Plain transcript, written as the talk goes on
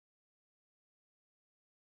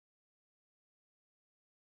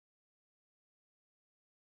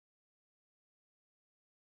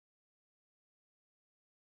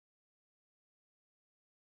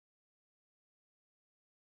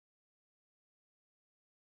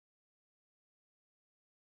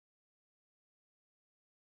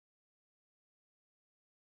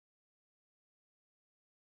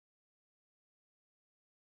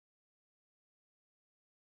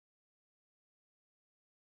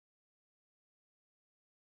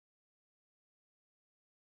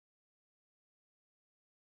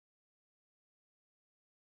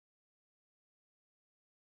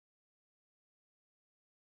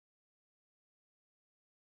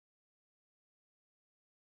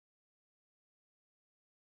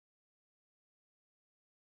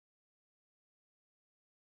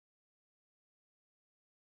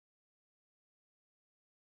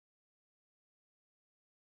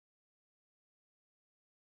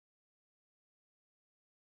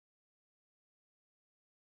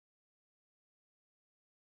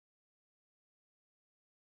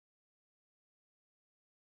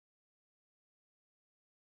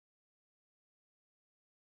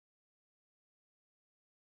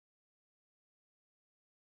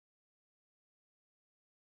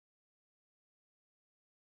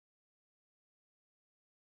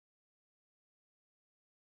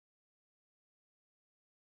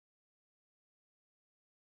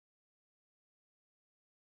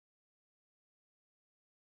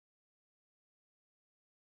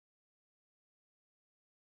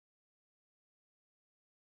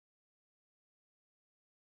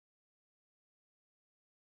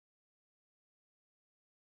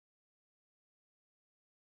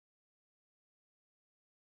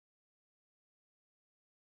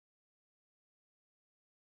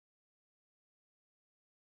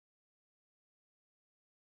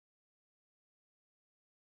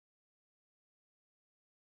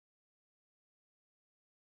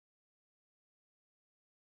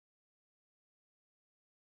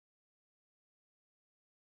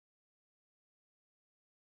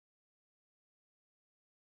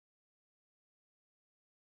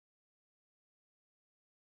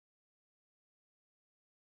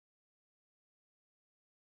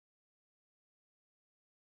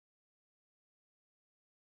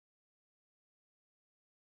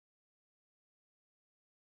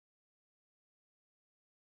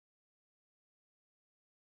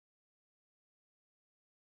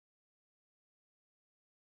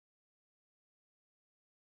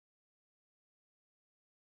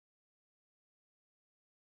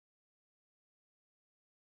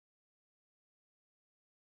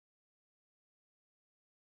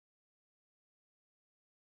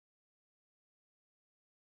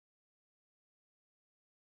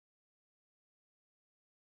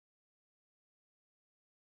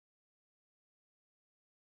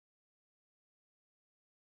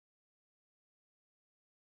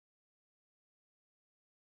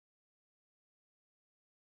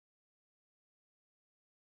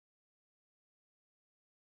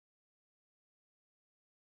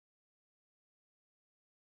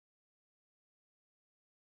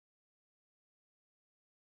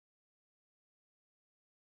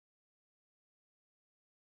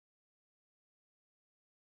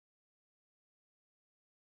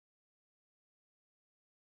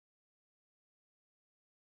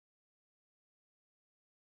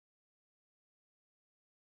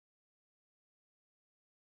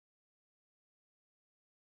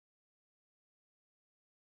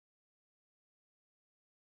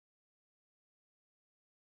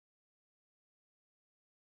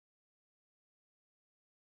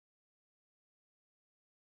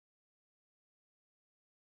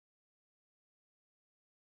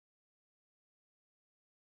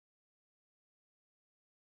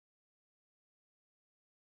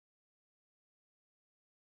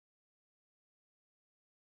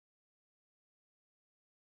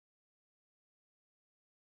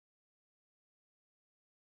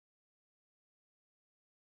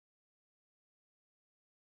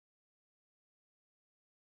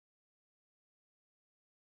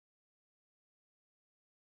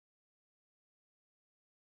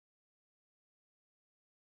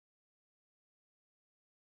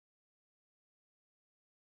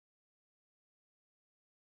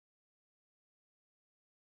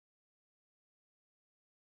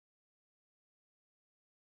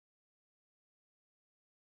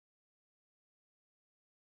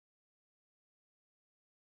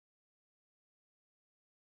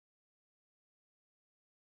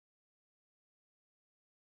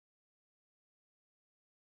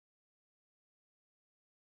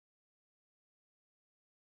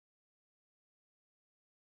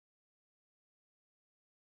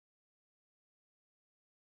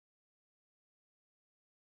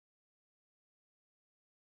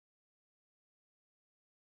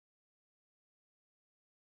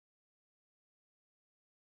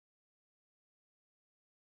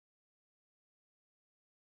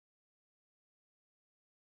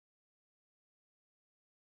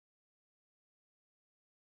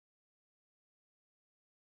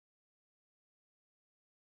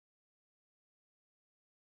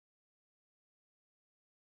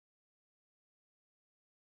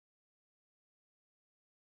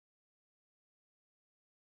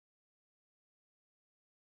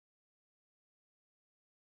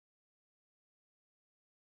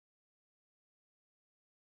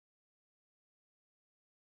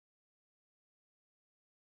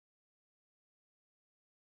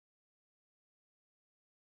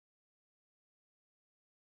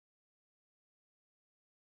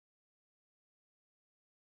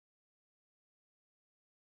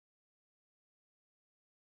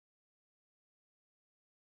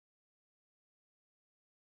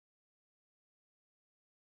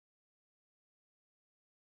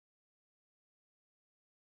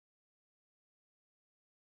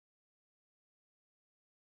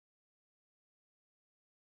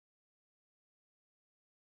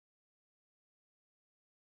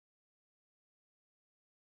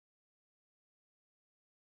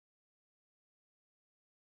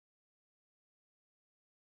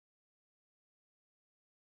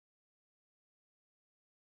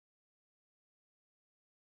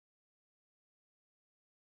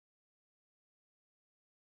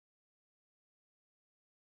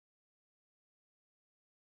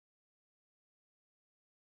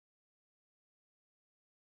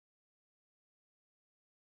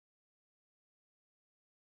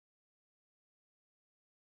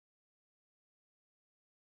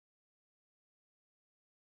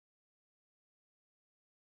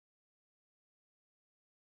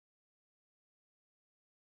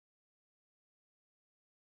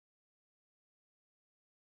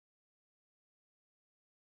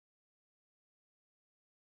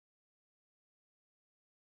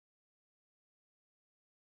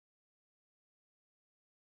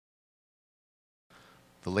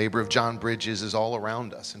The labor of John Bridges is all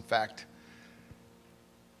around us. In fact,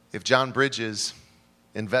 if John Bridges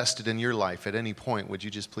invested in your life at any point, would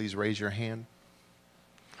you just please raise your hand?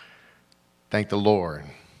 Thank the Lord.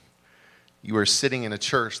 You are sitting in a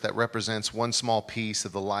church that represents one small piece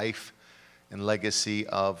of the life and legacy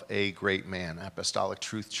of a great man. Apostolic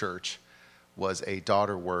Truth Church was a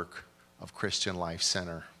daughter work of Christian Life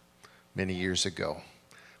Center many years ago.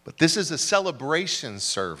 But this is a celebration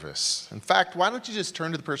service. In fact, why don't you just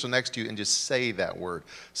turn to the person next to you and just say that word,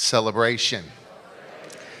 celebration.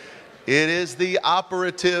 It is the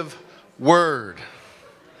operative word.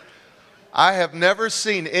 I have never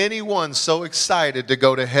seen anyone so excited to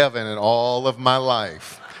go to heaven in all of my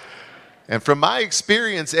life. And from my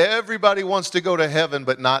experience, everybody wants to go to heaven,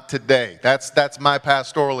 but not today. That's my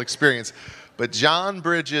pastoral experience. But John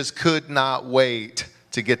Bridges could not wait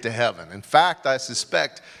to get to heaven. In fact, I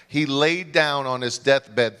suspect he laid down on his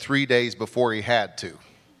deathbed 3 days before he had to.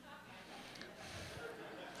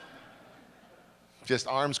 Just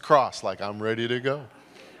arms crossed like I'm ready to go.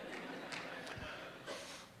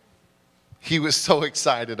 He was so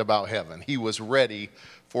excited about heaven. He was ready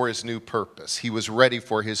for his new purpose. He was ready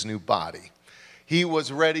for his new body. He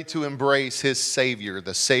was ready to embrace his Savior,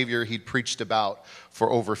 the Savior he'd preached about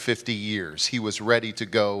for over 50 years. He was ready to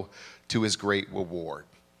go to his great reward.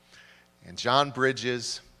 And John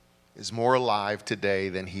Bridges is more alive today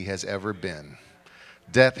than he has ever been.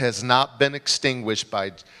 Death has not been extinguished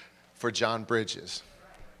for John Bridges.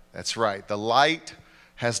 That's right. The light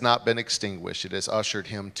has not been extinguished. It has ushered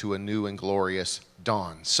him to a new and glorious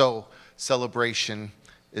dawn. So celebration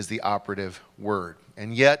is the operative word.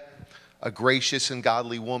 And yet, a gracious and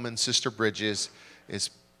godly woman, Sister Bridges,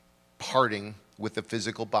 is parting with the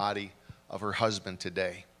physical body of her husband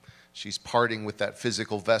today. She's parting with that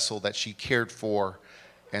physical vessel that she cared for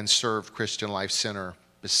and served Christian Life Center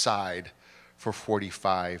beside for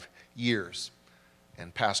 45 years.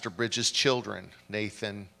 And Pastor Bridges' children,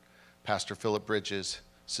 Nathan, Pastor Philip Bridges,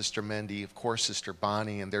 Sister Mendy, of course, Sister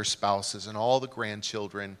Bonnie and their spouses, and all the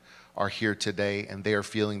grandchildren are here today, and they are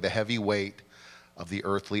feeling the heavy weight of the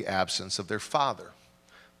earthly absence of their father,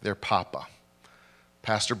 their papa.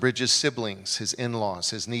 Pastor Bridges' siblings, his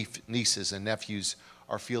in-laws, his nieces and nephews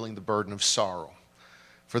are feeling the burden of sorrow.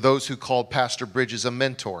 For those who called Pastor Bridges a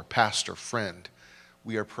mentor, pastor, friend,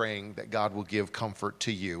 we are praying that God will give comfort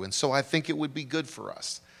to you. And so I think it would be good for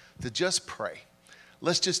us to just pray.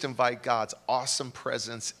 Let's just invite God's awesome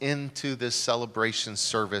presence into this celebration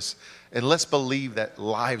service, and let's believe that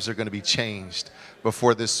lives are going to be changed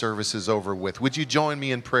before this service is over with. Would you join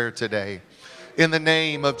me in prayer today? In the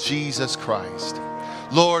name of Jesus Christ.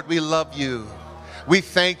 Lord, we love you. We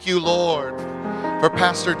thank you, Lord, for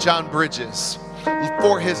Pastor John Bridges,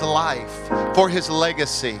 for his life, for his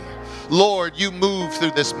legacy. Lord, you moved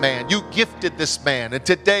through this man. You gifted this man. And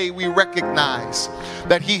today we recognize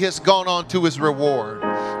that he has gone on to his reward.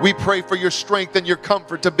 We pray for your strength and your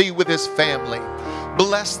comfort to be with his family.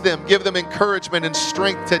 Bless them. Give them encouragement and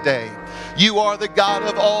strength today. You are the God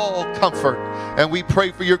of all comfort. And we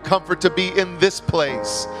pray for your comfort to be in this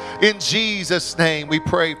place. In Jesus' name, we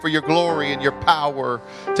pray for your glory and your power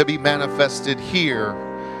to be manifested here.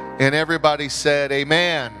 And everybody said,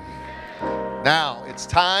 amen. Now, it's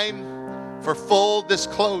time for full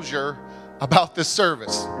disclosure about this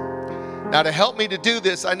service. Now, to help me to do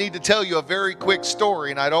this, I need to tell you a very quick story,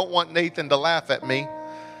 and I don't want Nathan to laugh at me,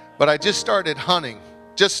 but I just started hunting.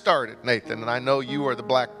 Just started, Nathan, and I know you are the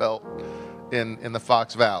black belt in the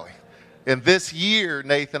Fox Valley. And this year,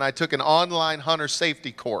 Nathan, I took an online hunter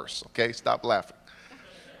safety course. Okay, stop laughing.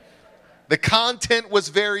 The content was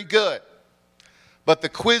very good, but the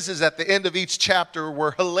quizzes at the end of each chapter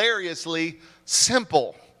were hilariously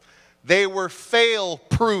simple. They were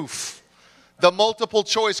fail-proof. The multiple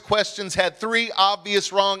choice questions had 3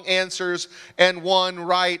 obvious wrong answers and 1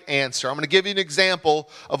 right answer. I'm going to give you an example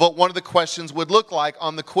of what one of the questions would look like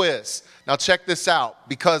on the quiz. Now check this out,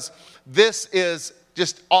 because this is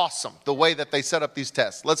just awesome, the way that they set up these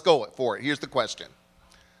tests. Let's go for it. Here's the question.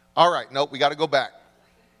 All right, nope, we got to go back.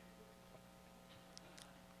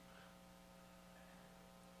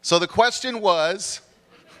 So the question was,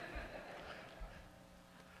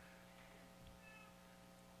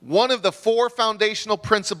 one of the 4 foundational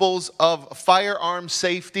principles of firearm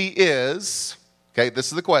safety is, okay, this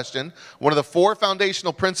is the question. One of the 4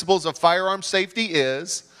 foundational principles of firearm safety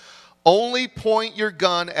is, only point your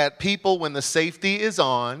gun at people when the safety is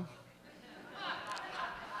on.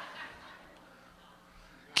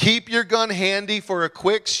 Keep your gun handy for a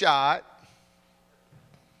quick shot.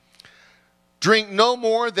 Drink no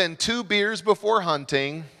more than 2 beers before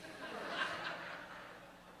hunting.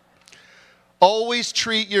 Always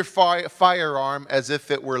treat your firearm as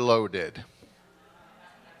if it were loaded.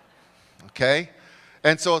 Okay?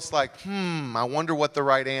 And so it's like, I wonder what the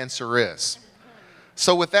right answer is.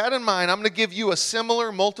 So with that in mind, I'm going to give you a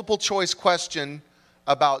similar multiple choice question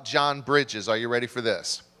about John Bridges. Are you ready for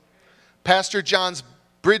this? Pastor John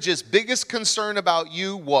Bridges' biggest concern about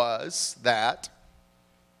you was that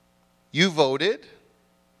you voted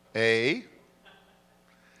A.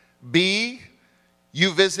 B,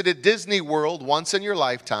 you visited Disney World once in your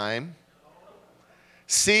lifetime.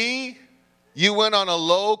 C, you went on a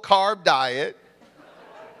low-carb diet.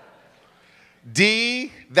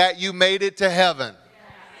 D, that you made it to heaven.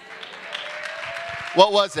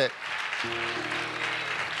 What was it?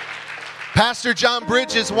 Pastor John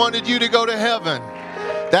Bridges wanted you to go to heaven.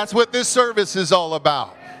 That's what this service is all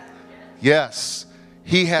about. Yes,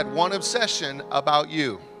 he had one obsession about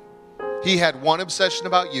you. He had one obsession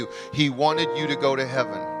about you. He wanted you to go to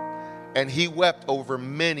heaven. And he wept over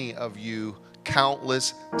many of you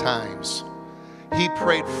countless times. He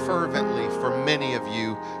prayed fervently for many of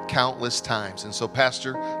you countless times. And so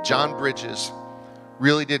Pastor John Bridges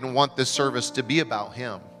really didn't want this service to be about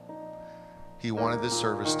him. He wanted this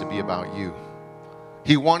service to be about you.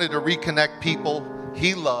 He wanted to reconnect people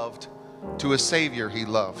he loved to a Savior he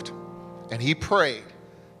loved. And he prayed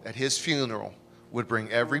that his funeral would bring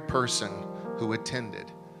every person who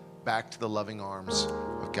attended back to the loving arms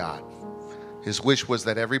of God. His wish was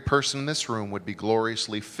that every person in this room would be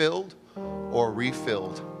gloriously filled or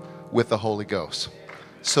refilled with the Holy Ghost.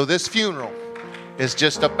 So this funeral is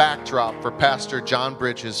just a backdrop for Pastor John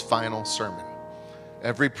Bridges' final sermon.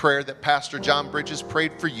 Every prayer that Pastor John Bridges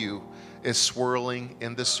prayed for you is swirling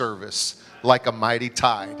in the service like a mighty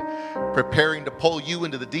tide, preparing to pull you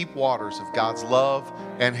into the deep waters of God's love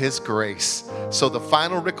and His grace. So the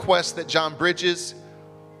final request that John Bridges,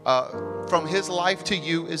 from his life to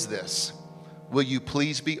you is this: will you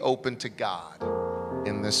please be open to God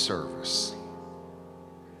in this service?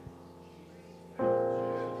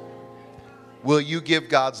 Will you give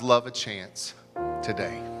God's love a chance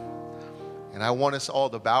today? And I want us all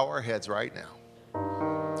to bow our heads right now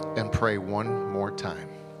and pray one more time.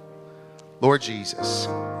 Lord Jesus,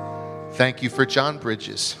 thank you for John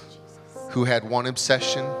Bridges, who had one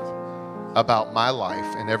obsession about my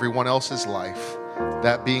life and everyone else's life,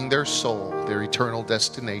 that being their soul, their eternal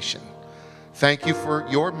destination. Thank you for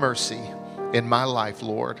your mercy in my life,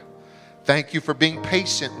 Lord. Thank you for being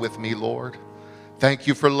patient with me, Lord. Thank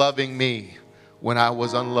you for loving me when I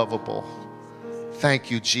was unlovable. Thank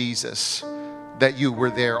you, Jesus, that you were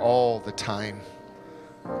there all the time.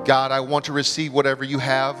 God, I want to receive whatever you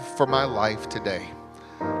have for my life today.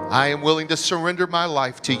 I am willing to surrender my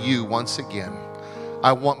life to you once again.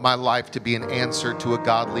 I want my life to be an answer to a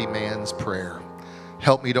godly man's prayer.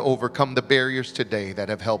 Help me to overcome the barriers today that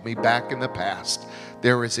have held me back in the past.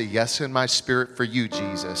 There is a yes in my spirit for you,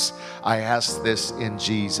 Jesus. I ask this in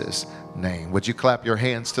Jesus' name. Would you clap your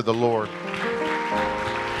hands to the Lord?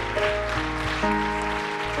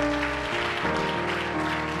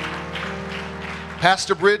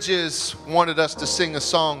 Pastor Bridges wanted us to sing a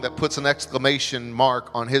song that puts an exclamation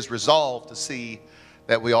mark on his resolve to see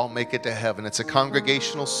that we all make it to heaven. It's a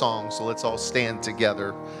congregational song, so let's all stand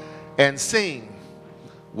together and sing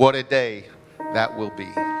 "What a Day That Will Be."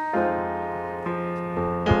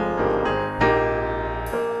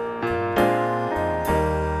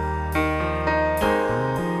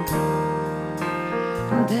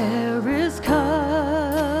 There is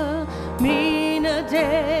coming a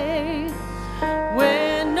day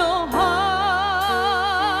when no heartache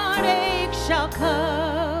shall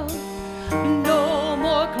come, no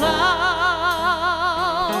more clouds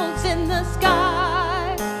in the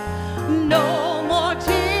sky, no more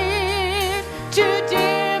tears to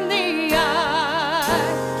dim the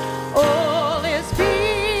eye. All is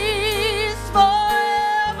peace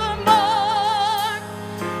forevermore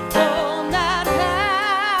on that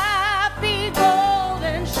happy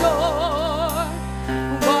golden shore.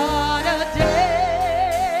 What a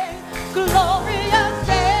day, glorious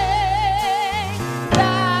day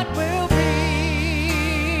that will be.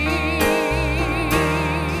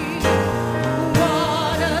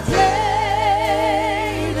 What a day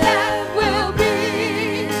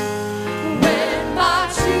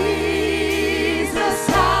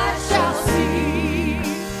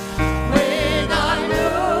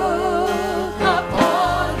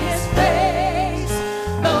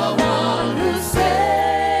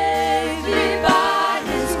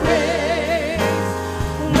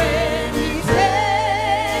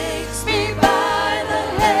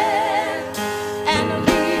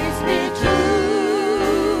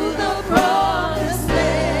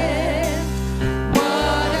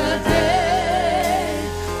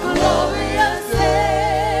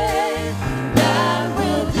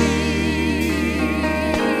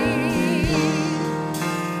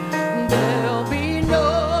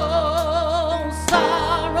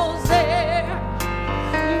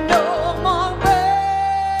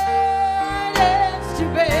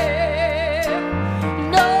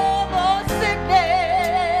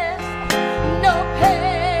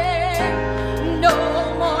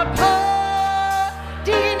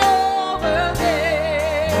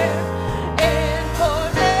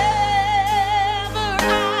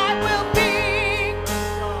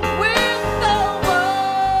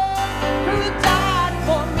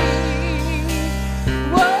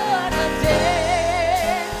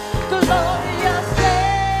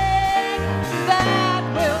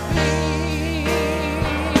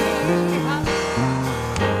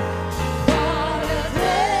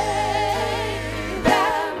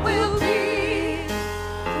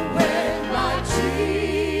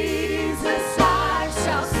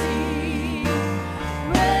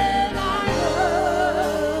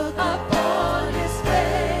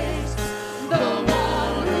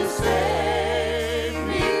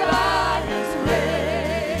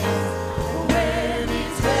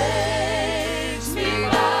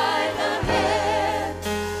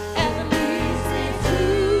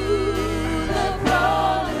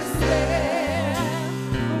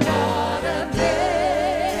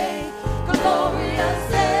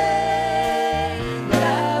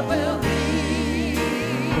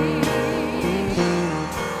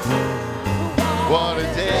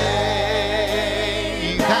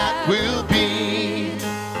that will be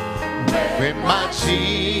when my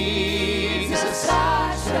Jesus,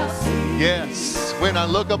 I shall see. yes, when I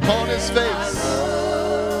look upon his face.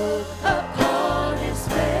 Upon his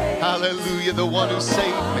face. Hallelujah, the one who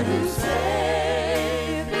saved me. Who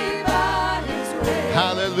saved me by his grace.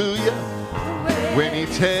 Hallelujah, when he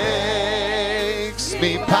takes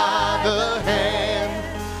me by the hand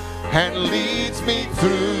and leads me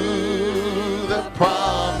through the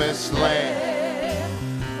promised land.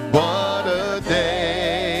 What a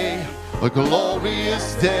day, a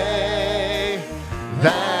glorious day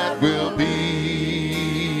that will be.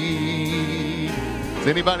 Is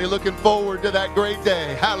anybody looking forward to that great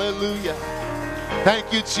day? Hallelujah.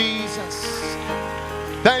 Thank you, Jesus.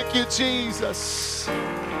 Thank you, Jesus.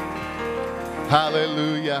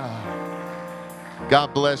 Hallelujah.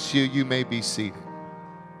 God bless you. You may be seated.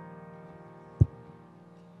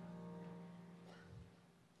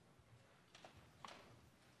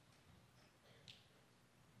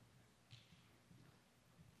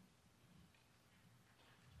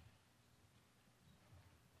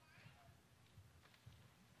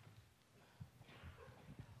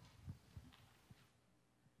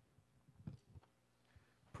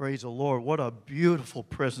 Praise the Lord. What a beautiful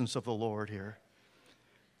presence of the Lord here.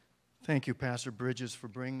 Thank you, Pastor Bridges, for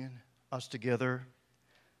bringing us together.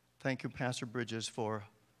 Thank you, Pastor Bridges, for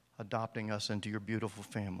adopting us into your beautiful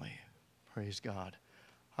family. Praise God.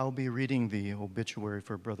 I'll be reading the obituary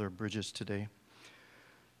for Brother Bridges today.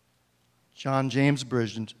 John James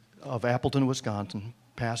Bridges of Appleton, Wisconsin,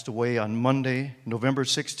 passed away on Monday, November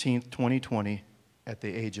 16, 2020, at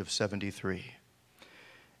the age of 73.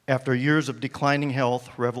 After years of declining health,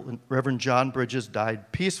 Reverend John Bridges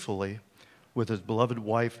died peacefully with his beloved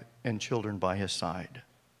wife and children by his side.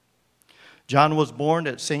 John was born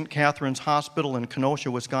at St. Catherine's Hospital in Kenosha,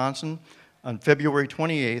 Wisconsin on February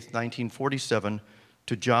 28, 1947,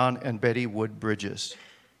 to John and Betty Wood Bridges.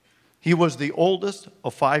 He was the oldest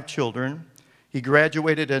of 5 children. He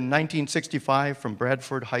graduated in 1965 from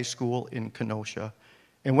Bradford High School in Kenosha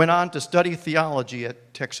and went on to study theology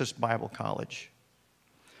at Texas Bible College.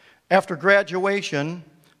 After graduation,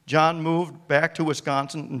 John moved back to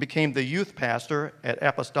Wisconsin and became the youth pastor at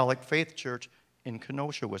Apostolic Faith Church in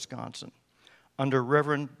Kenosha, Wisconsin, under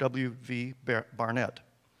Reverend W.V. Barnett.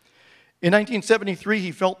 In 1973,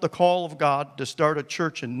 he felt the call of God to start a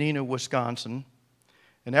church in Neenah, Wisconsin,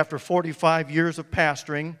 and after 45 years of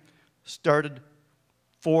pastoring, started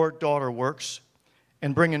 4 daughter works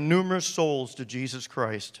and bringing numerous souls to Jesus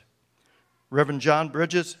Christ. Reverend John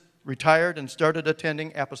Bridges retired and started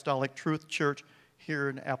attending Apostolic Truth Church here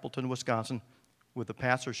in Appleton, Wisconsin, with the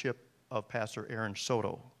pastorship of Pastor Aaron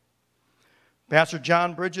Soto. Pastor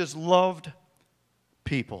John Bridges loved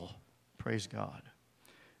people, praise God,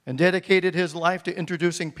 and dedicated his life to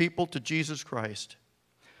introducing people to Jesus Christ.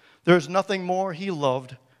 There's nothing more he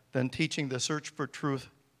loved than teaching the Search for Truth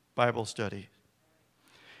Bible study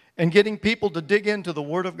and getting people to dig into the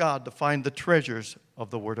Word of God to find the treasures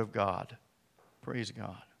of the Word of God. Praise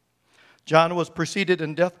God. John was preceded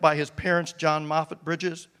in death by his parents, John Moffett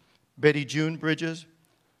Bridges, Betty June Bridges,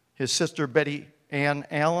 his sister Betty Ann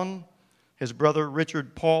Allen, his brother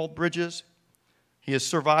Richard Paul Bridges. He is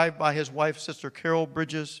survived by his wife, Sister Carol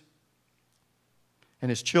Bridges,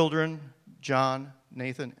 and his children, John,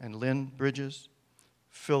 Nathan, and Lynn Bridges,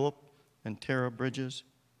 Philip and Tara Bridges,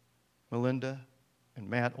 Melinda and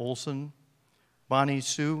Matt Olson, Bonnie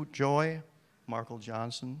Sue Joy, Markle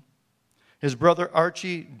Johnson, his brother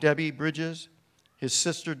Archie, Debbie Bridges, his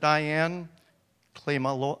sister Diane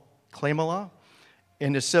Clamala,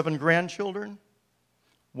 and his 7 grandchildren,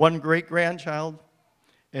 1 great-grandchild,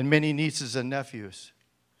 and many nieces and nephews.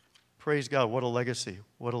 Praise God, what a legacy,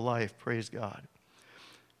 what a life, praise God.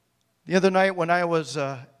 The other night when I was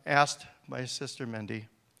asked by Sister Mindy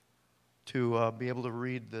to be able to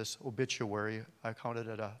read this obituary, I counted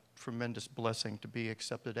it a tremendous blessing to be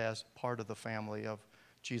accepted as part of the family of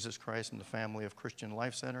Jesus Christ and the family of Christian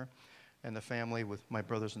Life Center and the family with my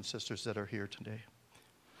brothers and sisters that are here today.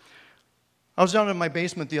 I was down in my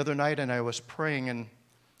basement the other night and I was praying, and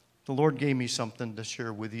the Lord gave me something to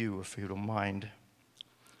share with you, if you don't mind.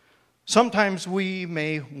 Sometimes we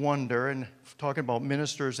may wonder, and talking about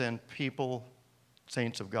ministers and people,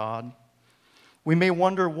 saints of God, we may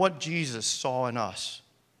wonder what Jesus saw in us.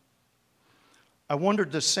 I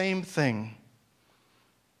wondered the same thing.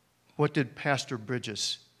 What did Pastor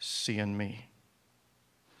Bridges see in me?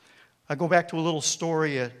 I go back to a little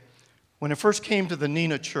story. When I first came to the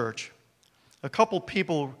Neenah Church, a couple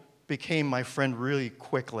people became my friend really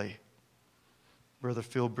quickly. Brother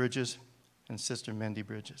Phil Bridges and Sister Mindy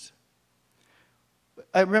Bridges.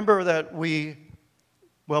 I remember that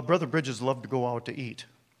Brother Bridges loved to go out to eat.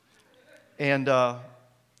 And I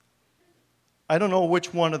don't know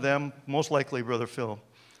which one of them, most likely Brother Phil,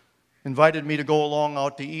 invited me to go along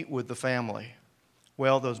out to eat with the family.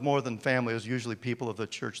 Well, there was more than family. It was usually people of the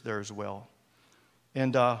church there as well.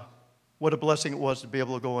 And what a blessing it was to be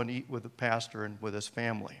able to go and eat with the pastor and with his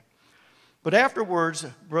family. But afterwards,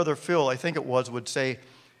 Brother Phil, I think it was, would say,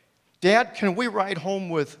 "Dad, can we ride home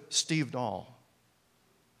with Steve Dahl?"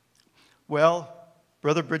 Well,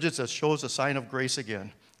 Brother Bridges, that shows a sign of grace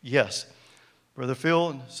again. Yes, Brother Phil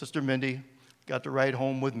and Sister Mindy got to ride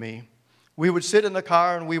home with me. We would sit in the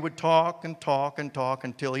car and we would talk and talk and talk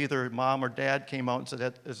until either Mom or Dad came out and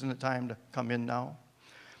said, "Isn't it time to come in now?"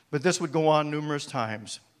 But this would go on numerous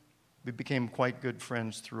times. We became quite good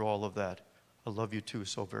friends through all of that. I love you too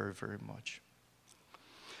so very, very much.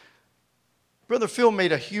 Brother Phil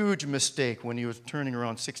made a huge mistake when he was turning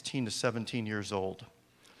around 16 to 17 years old.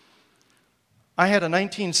 I had a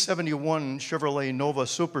 1971 Chevrolet Nova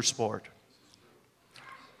Super Sport.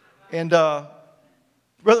 And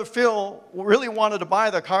Brother Phil really wanted to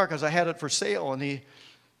buy the car because I had it for sale. And he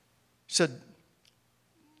said,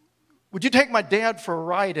 "Would you take my dad for a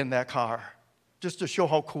ride in that car just to show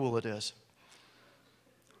how cool it is?"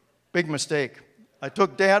 Big mistake. I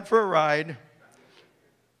took Dad for a ride.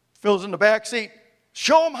 Phil's in the back seat.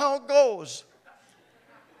 "Show him how it goes."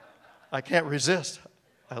 I can't resist.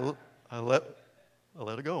 I let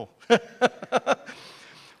it go.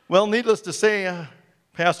 Well, needless to say,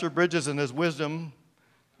 Pastor Bridges in his wisdom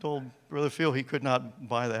told Brother Phil he could not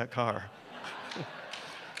buy that car.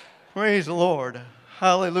 Praise the Lord.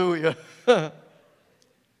 Hallelujah. A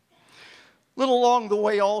little along the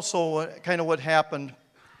way also, kind of what happened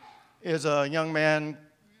is a young man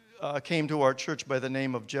came to our church by the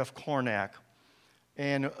name of Jeff Cornack.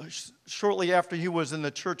 And shortly after he was in the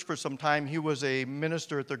church for some time, he was a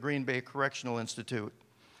minister at the Green Bay Correctional Institute.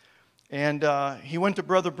 And he went to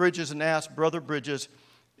Brother Bridges and asked Brother Bridges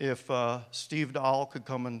if Steve Dahl could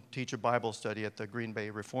come and teach a Bible study at the Green Bay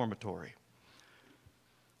Reformatory.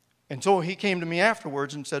 And so he came to me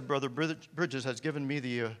afterwards and said, "Brother Bridges has given me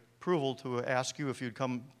the approval to ask you if you'd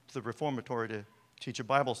come to the Reformatory to teach a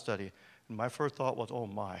Bible study." And my first thought was, oh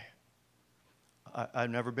my, I've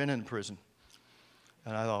never been in prison.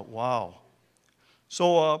 And I thought, wow.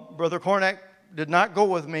 So Brother Cornack did not go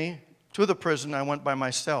with me to the prison. I went by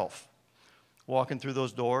myself, walking through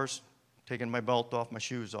those doors, taking my belt off, my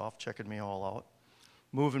shoes off, checking me all out,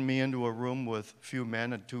 moving me into a room with a few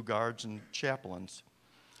men and 2 guards and chaplains.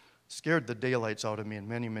 Scared the daylights out of me in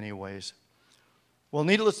many, many ways. Well,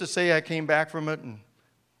 needless to say, I came back from it, and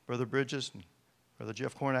Brother Bridges and Brother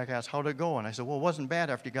Jeff Cornack asked, "How'd it go?" And I said, "Well, it wasn't bad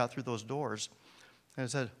after you got through those doors." And I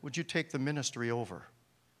said, "Would you take the ministry over?"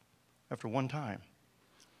 After one time.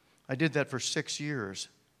 I did that for 6 years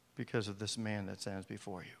because of this man that stands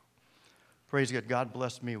before you. Praise God. God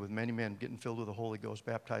blessed me with many men getting filled with the Holy Ghost,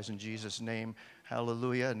 baptized in Jesus' name.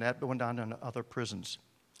 Hallelujah. And that went on in other prisons.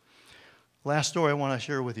 Last story I want to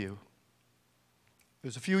share with you. It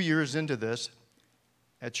was a few years into this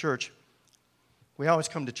at church. We always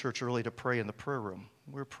come to church early to pray in the prayer room.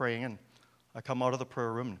 We're praying, and I come out of the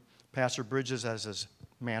prayer room. And Pastor Bridges, as his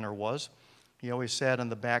manner was, he always sat in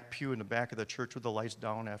the back pew in the back of the church with the lights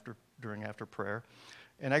down after prayer.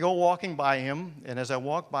 And I go walking by him, and as I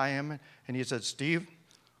walk by him, and he said, "Steve,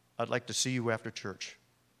 I'd like to see you after church."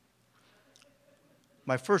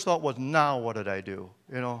 My first thought was, now what did I do?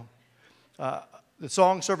 You know, the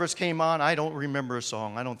song service came on. I don't remember a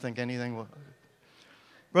song. I don't think anything.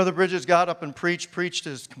 Brother Bridges got up and preached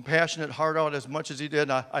his compassionate heart out as much as he did.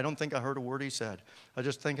 I don't think I heard a word he said. I was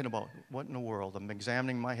just thinking about, what in the world? I'm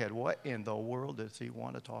examining my head. What in the world does he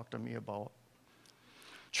want to talk to me about?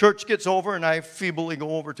 Church gets over, and I feebly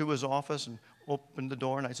go over to his office and open the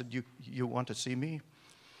door, and I said, you want to see me?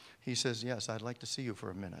 He says, "Yes, I'd like to see you for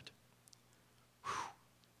a minute." Whew.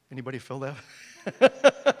 Anybody feel that?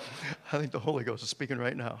 I think the Holy Ghost is speaking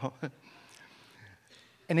right now.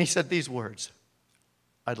 And he said these words,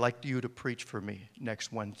 "I'd like you to preach for me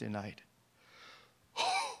next Wednesday night."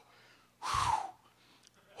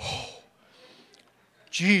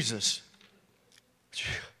 Jesus.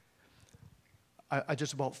 I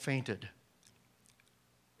just about fainted.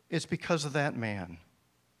 It's because of that man,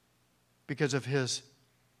 because of his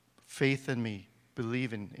faith in me,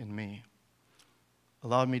 believing in me,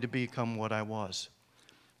 allowed me to become what I was.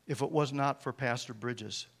 If it was not for Pastor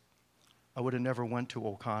Bridges, I would have never went to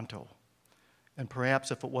Oconto. And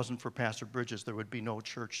perhaps if it wasn't for Pastor Bridges, there would be no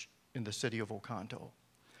church in the city of Oconto.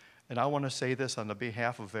 And I want to say this on the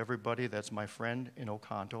behalf of everybody that's my friend in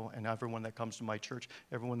Oconto and everyone that comes to my church,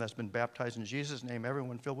 everyone that's been baptized in Jesus' name,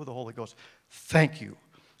 everyone filled with the Holy Ghost. Thank you,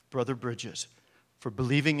 Brother Bridges, for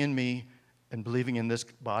believing in me and believing in this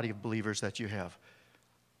body of believers that you have.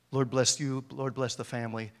 Lord bless you. Lord bless the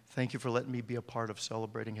family. Thank you for letting me be a part of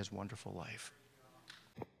celebrating his wonderful life.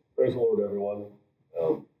 Praise the Lord, everyone.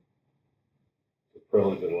 It's a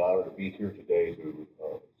privilege and an honor to be here today to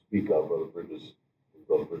speak on Brother Bridges'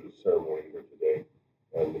 ceremony here today.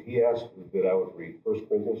 And he asked that I would read 1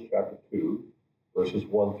 Corinthians chapter 2, verses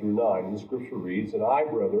 1 through 9. And the scripture reads, "And I,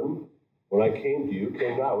 brethren, when I came to you,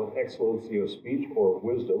 came not with excellency of speech or of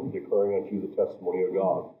wisdom, declaring unto you the testimony of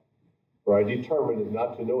God. For I determined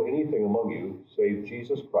not to know anything among you, save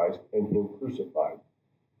Jesus Christ and him crucified.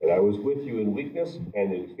 And I was with you in weakness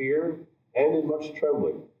and in fear and in much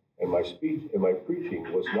trembling. And my speech and my preaching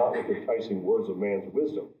was not with enticing words of man's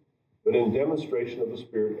wisdom, but in demonstration of the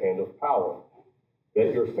Spirit and of power,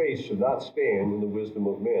 that your faith should not stand in the wisdom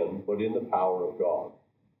of men, but in the power of God.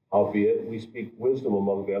 Howbeit we speak wisdom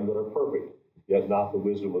among them that are perfect, yet not the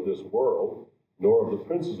wisdom of this world, nor of the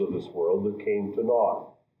princes of this world that came to naught.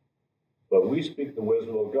 But we speak the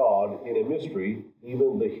wisdom of God in a mystery,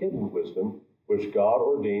 even the hidden wisdom, which God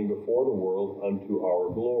ordained before the world unto our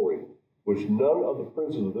glory, which none of the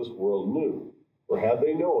princes of this world knew. For had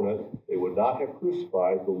they known it, they would not have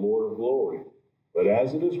crucified the Lord of glory. But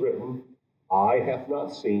as it is written, eye hath not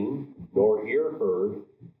seen, nor ear heard,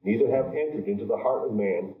 neither have entered into the heart of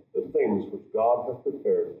man the things which God hath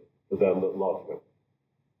prepared for them that love him."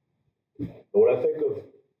 And when I think of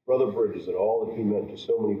Brother Bridges and all that he meant to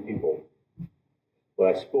so many people,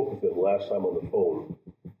 when I spoke with him last time on the phone,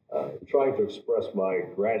 trying to express my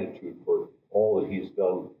gratitude for all that he's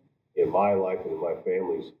done in my life and in my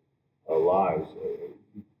family's lives,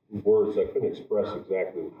 words I couldn't express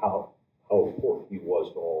exactly how important he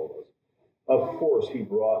was to all of us. Of course, he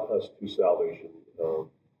brought us to salvation,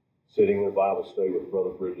 sitting in a Bible study with Brother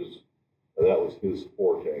Bridges, and that was his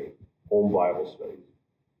forte, home Bible studies.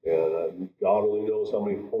 And God only knows how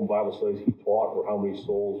many home Bible studies he taught or how many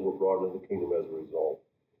souls were brought into the kingdom as a result.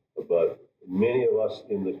 But many of us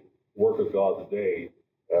in the work of God today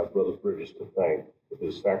have Brother Bridges to thank for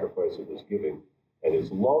his sacrifice and his giving and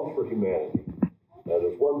his love for humanity. And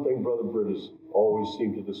there's one thing Brother Bridges always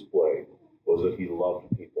seemed to display was that he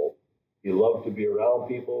loved people. He loved to be around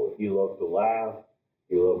people. He loved to laugh.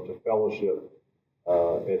 He loved to fellowship.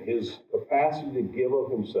 And his capacity to give of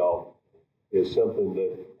himself is something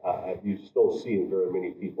that you just don't see in very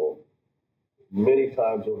many people. Many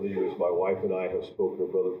times over the years, my wife and I have spoken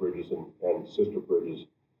of Brother Bridges and Sister Bridges,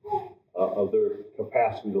 of their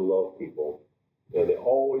capacity to love people. And they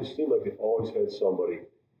always seemed like they always had somebody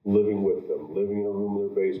living with them, living in a room in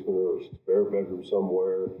their basement or a spare bedroom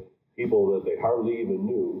somewhere, people that they hardly even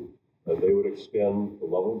knew, and they would extend the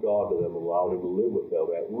love of God to them, allow them to live with them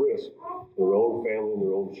at risk to their own family and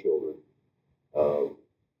their own children.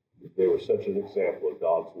 They were such an example of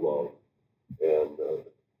God's love. And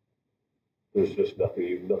there's just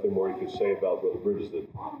nothing more you can say about Brother Bridges, that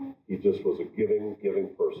he just was a giving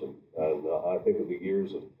person. And I think of the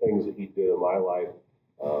years of things that he did in my life.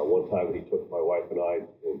 One time he took my wife and I,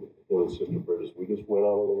 and him and Sister Bridges, we just went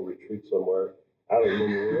on a little retreat somewhere. I don't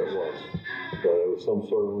remember where it was, but it was some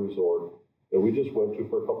sort of resort that we just went to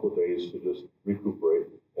for a couple of days to just recuperate.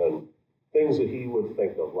 And things that he would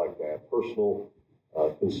think of like that, personal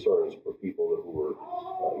concerns for people that who were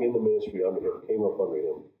in the ministry under him, came up under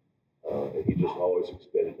him. And he just always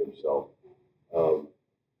extended himself.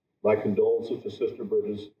 My condolences to Sister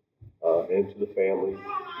Bridges and to the family.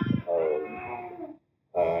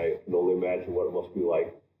 I can only imagine what it must be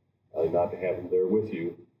like not to have him there with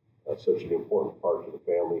you, such an important part to the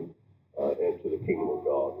family and to the kingdom of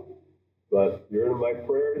God. But you're in my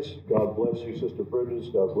prayers. God bless you, Sister Bridges.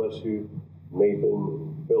 God bless you,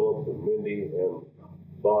 Nathan, Philip, and Mindy. And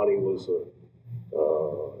Bonnie was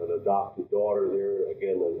an adopted daughter there.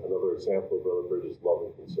 Again, another example of Brother Bridges' love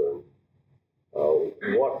and concern.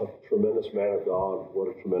 What a tremendous man of God. What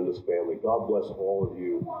a tremendous family. God bless all of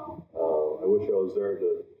you. I wish I was there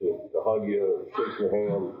to hug you, shake your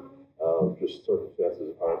hand. Just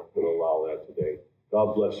circumstances aren't going to allow that today.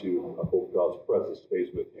 God bless you. I hope God's presence stays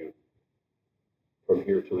with you from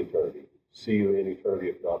here till eternity. See you in eternity,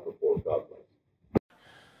 if not before. God bless.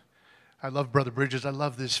 I love Brother Bridges. I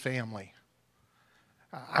love this family.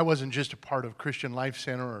 I wasn't just a part of Christian Life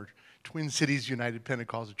Center or Twin Cities United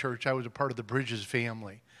Pentecostal Church. I was a part of the Bridges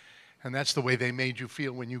family. And that's the way they made you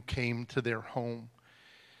feel when you came to their home.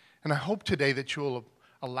 And I hope today that you'll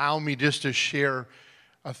allow me just to share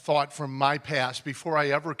a thought from my past. Before I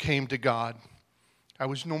ever came to God, I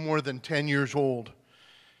was no more than 10 years old.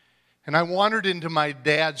 And I wandered into my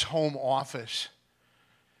dad's home office,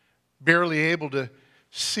 barely able to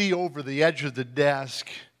see over the edge of the desk.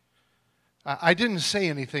 I didn't say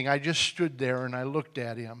anything. I just stood there and I looked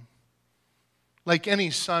at him. like any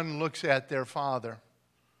son looks at their father.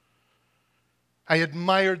 I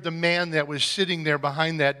admired the man that was sitting there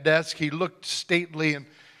behind that desk. He looked stately and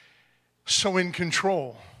so in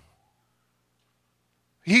control.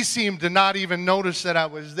 He seemed to not even notice that I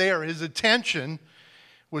was there. His attention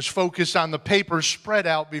was focused on the papers spread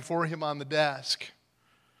out before him on the desk.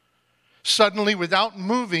 Suddenly, without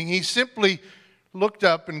moving, he simply looked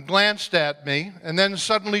up and glanced at me, and then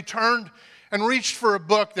suddenly turned and reached for a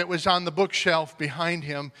book that was on the bookshelf behind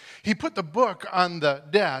him. He put the book on the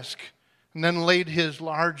desk and then laid his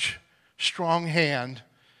large, strong hand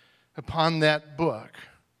upon that book.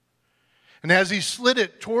 And as he slid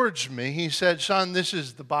it towards me, he said, "Son, this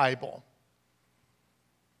is the Bible."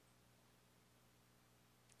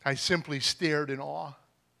 I simply stared in awe.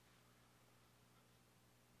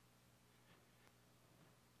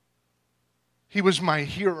 He was my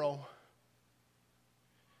hero,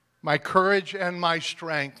 my courage and my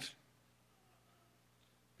strength,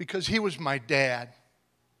 because he was my dad.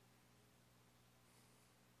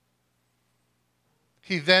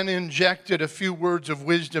 He then injected a few words of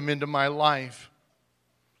wisdom into my life.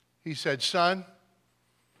 He said, "Son,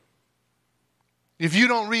 if you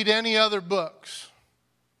don't read any other books,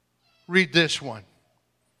 read this one."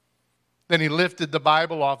 Then he lifted the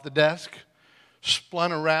Bible off the desk,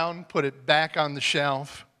 spun around, put it back on the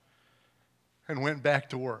shelf, and went back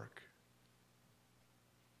to work.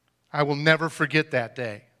 I will never forget that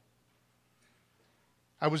day.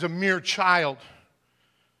 I was a mere child,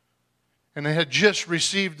 and I had just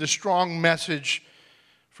received the strong message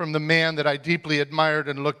from the man that I deeply admired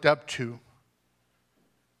and looked up to.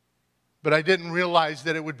 But I didn't realize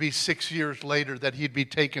that it would be 6 years later that he'd be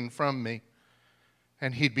taken from me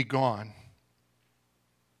and he'd be gone.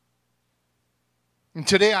 And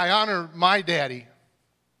today I honor my daddy.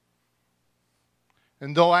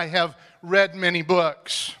 And though I have read many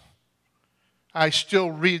books, I still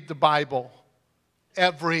read the Bible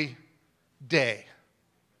every day.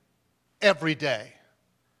 Every day.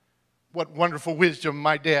 What wonderful wisdom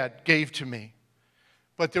my dad gave to me.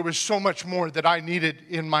 But there was so much more that I needed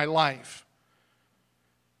in my life.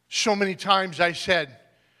 So many times I said,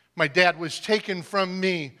 my dad was taken from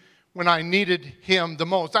me when I needed him the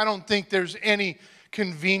most. I don't think there's any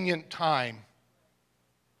convenient time.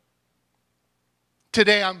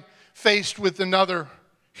 Today I'm faced with another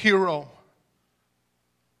hero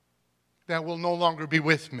that will no longer be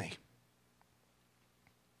with me.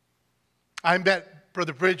 I met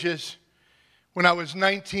Brother Bridges when I was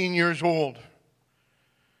 19 years old,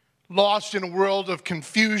 lost in a world of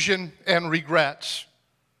confusion and regrets.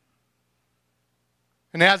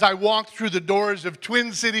 And as I walked through the doors of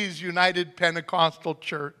Twin Cities United Pentecostal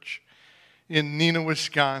Church in Neenah,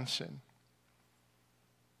 Wisconsin,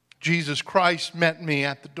 Jesus Christ met me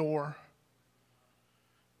at the door.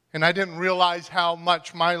 And I didn't realize how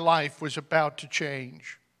much my life was about to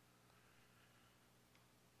change.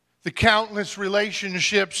 The countless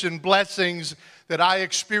relationships and blessings that I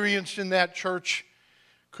experienced in that church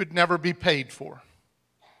could never be paid for.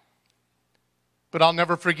 But I'll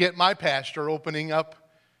never forget my pastor opening up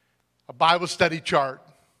a Bible study chart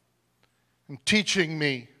and teaching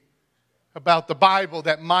me about the Bible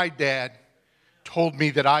that my dad told me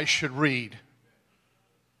that I should read.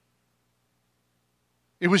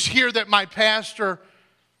 It was here that my pastor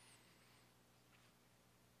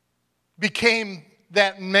became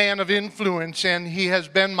that man of influence, and he has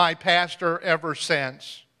been my pastor ever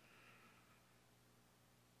since.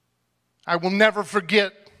 I will never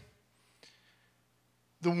forget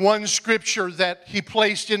the one scripture that he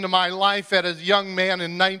placed into my life as a young man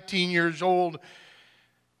and 19 years old.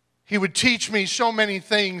 He would teach me so many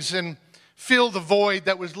things and fill the void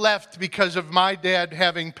that was left because of my dad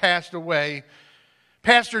having passed away.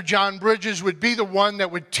 Pastor John Bridges would be the one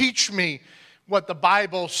that would teach me what the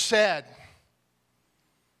Bible said,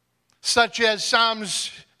 such as Psalms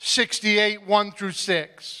 68, 1 through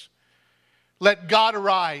 6. Let God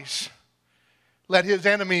arise, let his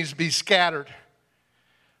enemies be scattered.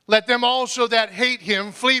 Let them also that hate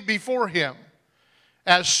him flee before him.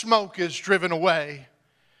 As smoke is driven away,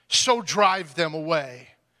 so drive them away.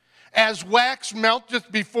 As wax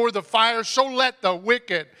melteth before the fire, so let the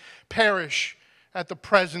wicked perish at the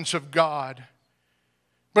presence of God.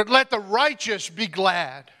 But let the righteous be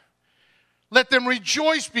glad. Let them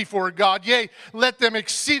rejoice before God, yea, let them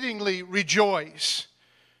exceedingly rejoice.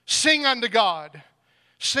 Sing unto God,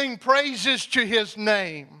 sing praises to his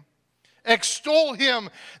name. Extol him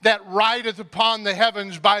that rideth upon the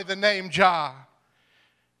heavens by the name Jah,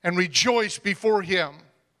 and rejoice before him.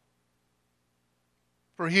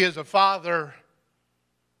 For he is a father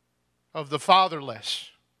of the fatherless,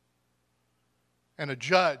 and a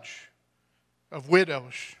judge of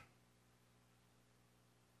widows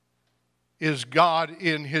is God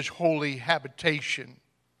in his holy habitation.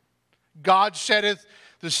 God setteth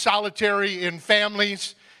the solitary in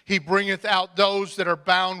families. He bringeth out those that are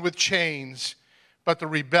bound with chains, but the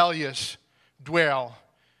rebellious dwell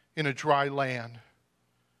in a dry land.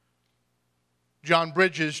 John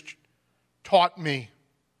Bridges taught me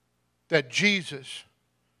that Jesus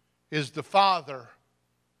is the father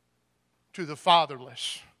to the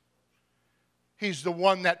fatherless. He's the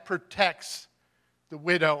one that protects the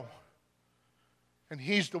widow. And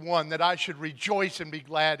he's the one that I should rejoice and be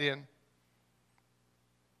glad in.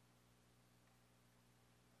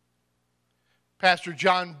 Pastor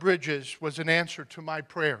John Bridges was an answer to my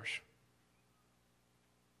prayers.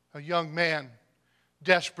 A young man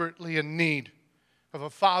desperately in need of a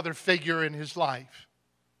father figure in his life.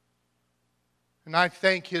 And I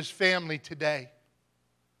thank his family today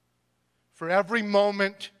for every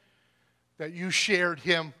moment that you shared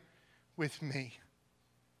him with me.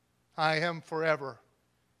 I am forever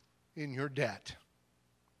in your debt.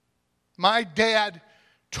 My dad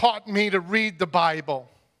taught me to read the Bible,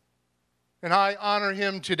 and I honor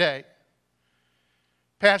him today.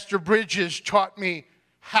 Pastor Bridges taught me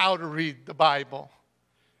how to read the Bible,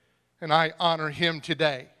 and I honor him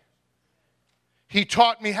today. He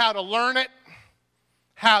taught me how to learn it,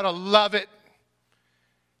 how to love it,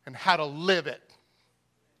 and how to live it.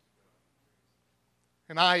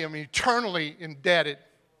 And I am eternally indebted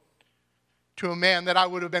to a man that I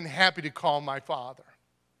would have been happy to call my father.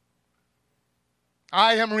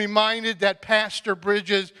 I am reminded that Pastor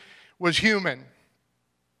Bridges was human.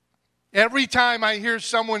 Every time I hear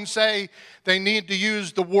someone say they need to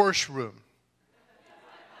use the washroom,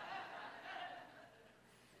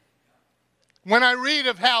 when I read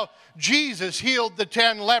of how Jesus healed the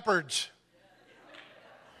 10 leopards,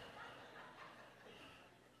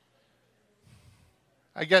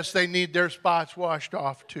 I guess they need their spots washed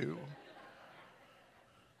off too.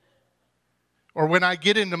 Or when I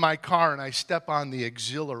get into my car and I step on the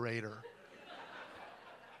exhilarator.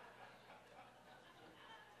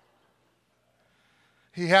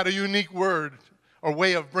 He had a unique word or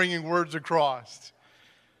way of bringing words across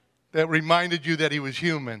that reminded you that he was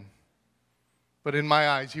human. But in my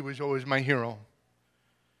eyes, he was always my hero.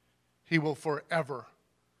 He will forever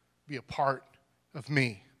be a part of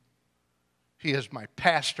me. He is my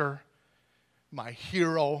pastor, my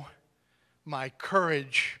hero, my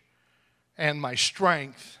courage, and my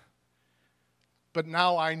strength. But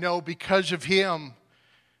now I know because of him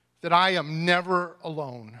that I am never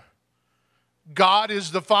alone. God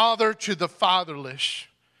is the father to the fatherless,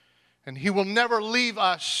 and he will never leave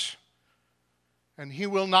us, and he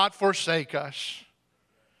will not forsake us.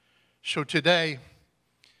 So today,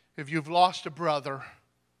 if you've lost a brother,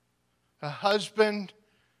 a husband,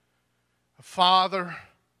 a father,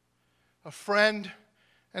 a friend,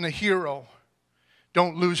 and a hero,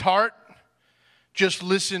 don't lose heart. Just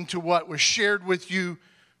listen to what was shared with you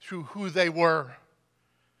through who they were.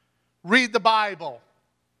 Read the Bible.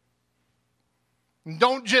 And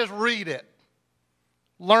don't just read it.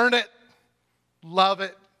 Learn it, love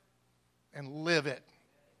it, and live it.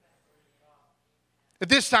 At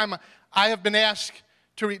this time, I have been asked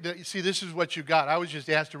to read. You see, this is what you got. I was just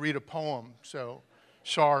asked to read a poem, so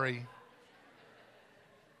sorry.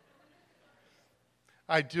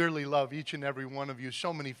 I dearly love each and every one of you.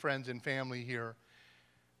 So many friends and family here.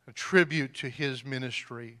 A tribute to his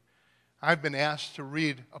ministry. I've been asked to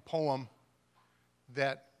read a poem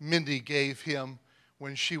that Mindy gave him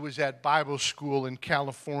when she was at Bible school in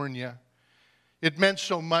California. It meant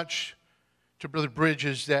so much to Brother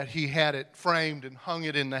Bridges that he had it framed and hung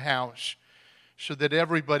it in the house so that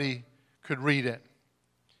everybody could read it.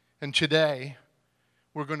 And today,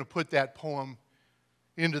 we're going to put that poem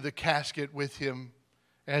into the casket with him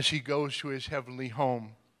as he goes to his heavenly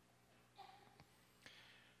home.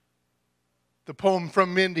 The poem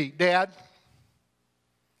from Mindy. Dad,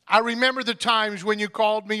 I remember the times when you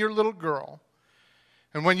called me your little girl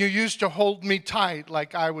and when you used to hold me tight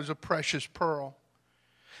like I was a precious pearl.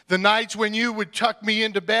 The nights when you would tuck me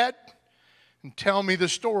into bed and tell me the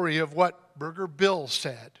story of what Burger Bill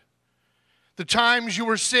said. The times you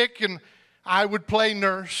were sick and I would play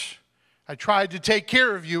nurse. I tried to take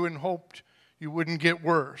care of you and hoped you wouldn't get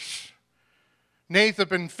worse.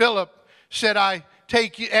 Nathan and Philip said, I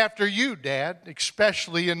take after you, Dad,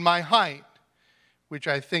 especially in my height, which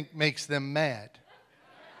I think makes them mad.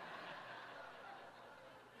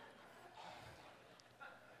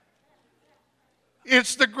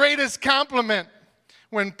 It's the greatest compliment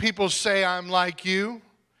when people say I'm like you.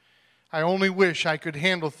 I only wish I could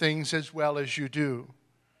handle things as well as you do.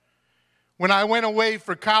 When I went away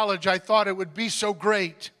for college, I thought it would be so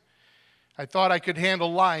great. I thought I could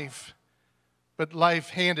handle life, but life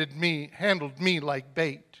handled me like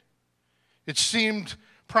bait. It seemed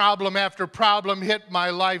problem after problem hit my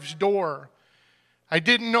life's door. I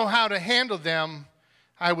didn't know how to handle them.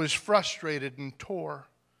 I was frustrated and tore.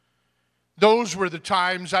 Those were the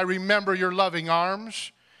times I remember your loving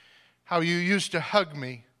arms, how you used to hug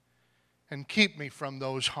me and keep me from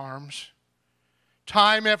those harms.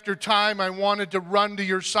 Time after time I wanted to run to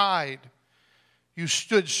your side. You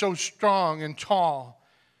stood so strong and tall.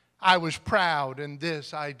 I was proud, and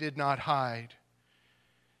this I did not hide.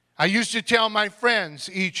 I used to tell my friends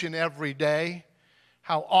each and every day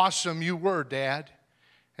how awesome you were, Dad,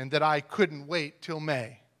 and that I couldn't wait till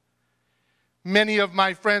May. Many of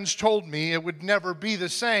my friends told me it would never be the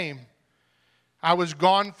same. I was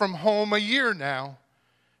gone from home a year now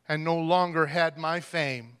and no longer had my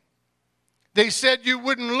fame. They said you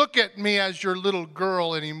wouldn't look at me as your little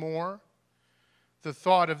girl anymore. The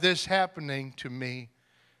thought of this happening to me,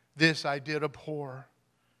 this I did abhor.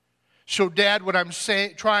 So, Dad, what I'm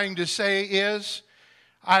trying to say is,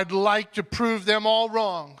 I'd like to prove them all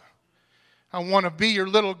wrong. I want to be your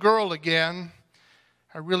little girl again.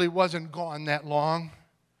 I really wasn't gone that long.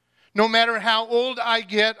 No matter how old I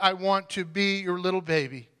get, I want to be your little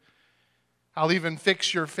baby. I'll even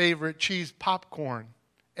fix your favorite cheese popcorn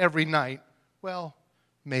every night. Well,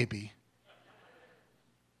 maybe.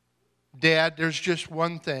 Dad, there's just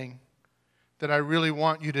one thing that I really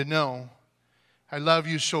want you to know. I love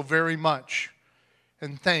you so very much,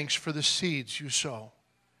 and thanks for the seeds you sow.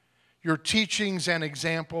 Your teachings and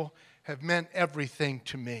example have meant everything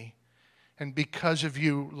to me, and because of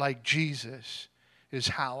you, like Jesus, is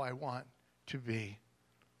how I want to be.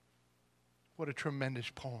 What a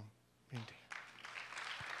tremendous poem, indeed.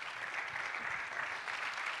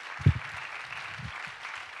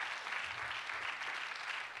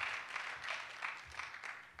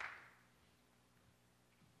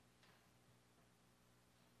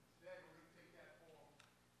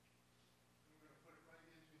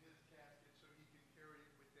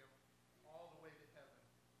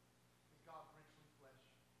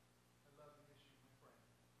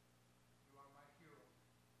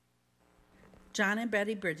 John and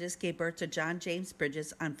Betty Bridges gave birth to John James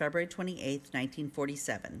Bridges on February 28,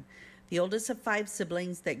 1947, the oldest of 5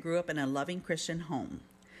 siblings that grew up in a loving Christian home.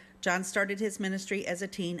 John started his ministry as a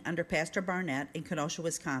teen under Pastor Barnett in Kenosha,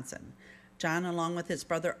 Wisconsin. John, along with his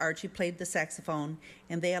brother Archie, played the saxophone,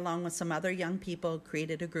 and they, along with some other young people,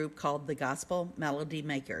 created a group called the Gospel Melody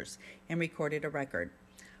Makers and recorded a record.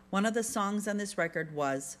 One of the songs on this record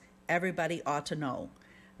was Everybody Ought to Know.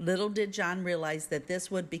 Little did John realize that this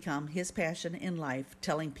would become his passion in life,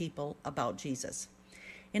 telling people about Jesus.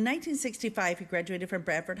 In 1965, he graduated from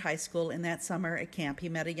Bradford High School, and that summer at camp, he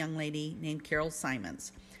met a young lady named Carol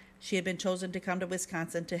Simons. She had been chosen to come to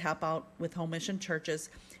Wisconsin to help out with home mission churches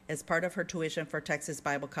as part of her tuition for Texas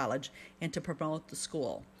Bible College and to promote the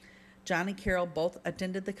school. John and Carol both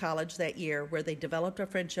attended the college that year, where they developed a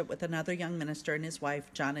friendship with another young minister and his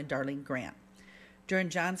wife, John and Darlene Grant. During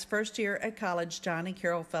John's first year at college, John and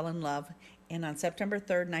Carol fell in love, and on September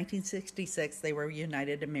 3, 1966, they were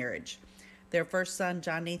united in marriage. Their first son,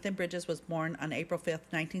 John Nathan Bridges, was born on April 5,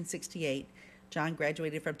 1968. John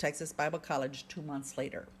graduated from Texas Bible College 2 months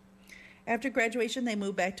later. After graduation, they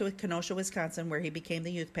moved back to Kenosha, Wisconsin, where he became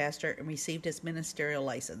the youth pastor and received his ministerial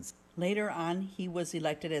license. Later on, he was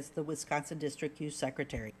elected as the Wisconsin District Youth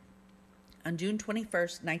Secretary. On June 21,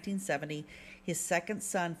 1970, his second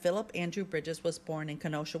son, Philip Andrew Bridges, was born in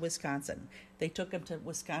Kenosha, Wisconsin. They took him to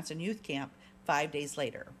Wisconsin Youth Camp 5 days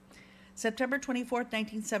later. September 24,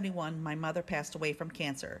 1971, my mother passed away from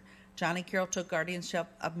cancer. John and Carol took guardianship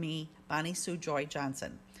of me, Bonnie Sue Joy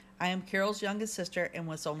Johnson. I am Carol's youngest sister and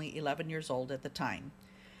was only 11 years old at the time.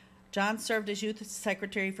 John served as youth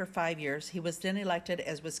secretary for 5 years. He was then elected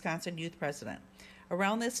as Wisconsin Youth President.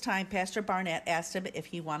 Around this time, Pastor Barnett asked him if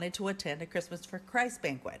he wanted to attend a Christmas for Christ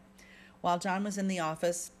banquet. While John was in the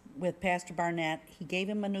office with Pastor Barnett, he gave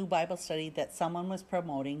him a new Bible study that someone was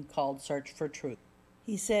promoting called Search for Truth.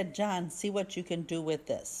 He said, "John, see what you can do with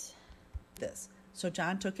this." So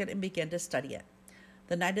John took it and began to study it.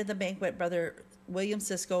 The night of the banquet, Brother William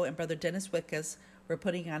Sisko and Brother Dennis Witkus were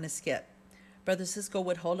putting on a skit. Brother Sisko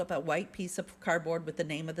would hold up a white piece of cardboard with the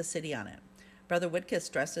name of the city on it. Brother Witkus,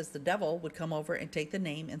 dressed as the devil, would come over and take the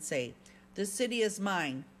name and say, "This city is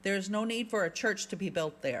mine. There is no need for a church to be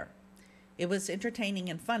built there." It was entertaining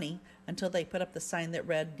and funny until they put up the sign that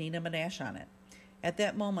read Nina Monash on it. At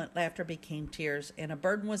that moment, laughter became tears, and a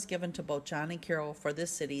burden was given to both John and Carol for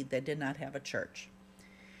this city that did not have a church.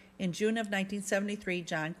 In June of 1973,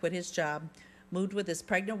 John quit his job moved with his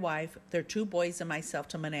pregnant wife, their 2 boys, and myself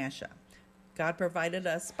to Menasha. God provided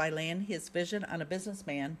us by laying his vision on a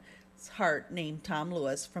businessman's heart named Tom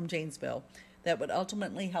Lewis from Janesville that would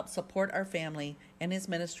ultimately help support our family and his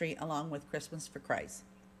ministry along with Christmas for Christ.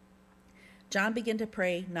 John began to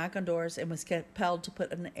pray, knock on doors, and was compelled to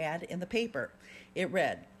put an ad in the paper. It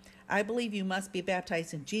read, "I believe you must be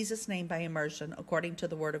baptized in Jesus' name by immersion according to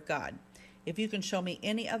the Word of God. If you can show me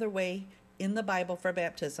any other way in the Bible for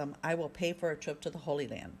baptism, I will pay for a trip to the Holy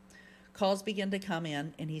Land." Calls began to come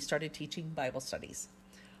in, and he started teaching Bible studies.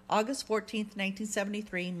 August 14th,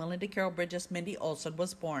 1973, Melinda Carol Bridges Mindy Olson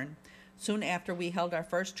was born. Soon after, we held our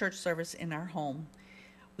first church service in our home.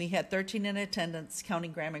 We had 13 in attendance,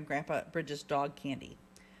 counting Grandma and Grandpa Bridges' dog Candy.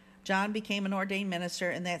 John became an ordained minister,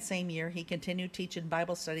 and that same year, he continued teaching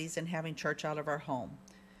Bible studies and having church out of our home.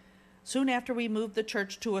 Soon after, we moved the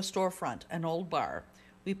church to a storefront, an old bar.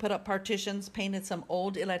 We put up partitions, painted some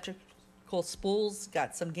old electrical spools,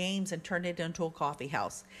 got some games, and turned it into a coffee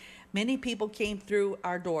house. Many people came through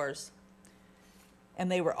our doors, and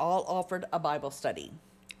they were all offered a Bible study.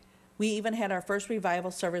 We even had our first revival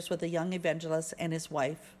service with a young evangelist and his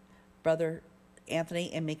wife, Brother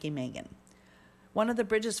Anthony and Mickey Megan. One of the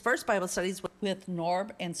Bridges' first Bible studies was with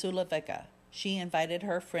Norb and Sula Vika. She invited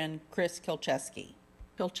her friend Chris Kilcheski.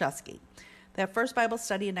 That first Bible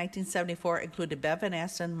study in 1974 included Bev Van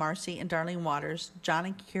Asten, Marcy, and Darlene Waters. John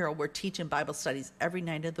and Carol were teaching Bible studies every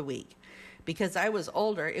night of the week. Because I was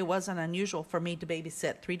older, it wasn't unusual for me to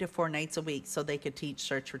babysit 3 to 4 nights a week so they could teach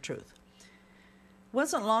Search for Truth. It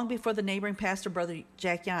wasn't long before the neighboring pastor, Brother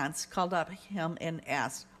Jack Yance, called up him and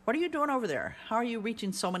asked, "What are you doing over there? How are you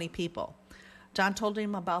reaching so many people?" John told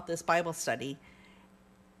him about this Bible study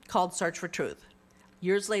called Search for Truth.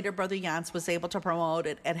 Years later, Brother Yance was able to promote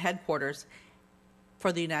it at headquarters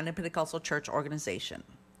for the United Pentecostal Church organization.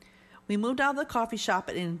 We moved out of the coffee shop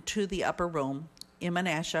and into the upper room in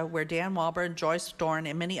Menasha, where Dan Walburn, Joyce Dorn,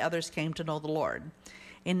 and many others came to know the Lord.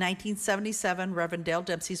 In 1977, Reverend Dale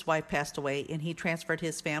Dempsey's wife passed away, and he transferred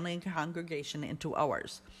his family and congregation into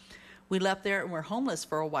ours. We left there and were homeless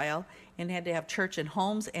for a while and had to have church in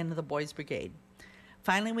homes and the Boys Brigade.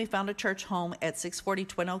 Finally, we found a church home at 640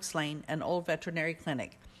 Twin Oaks Lane, an old veterinary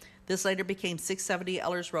clinic. This later became 670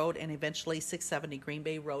 Ellers Road and eventually 670 Green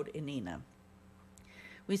Bay Road in Neenah.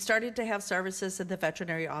 We started to have services in the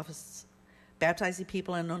veterinary office, baptizing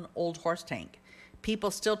people in an old horse tank.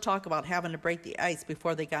 People still talk about having to break the ice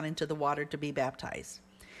before they got into the water to be baptized.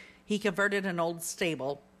 He converted an old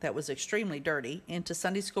stable that was extremely dirty into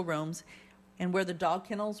Sunday school rooms, and where the dog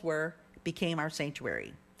kennels were became our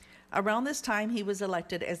sanctuary. Around this time, he was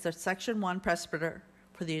elected as the Section 1 presbyter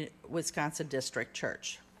for the Wisconsin District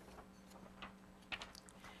Church.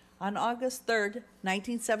 On August 3rd,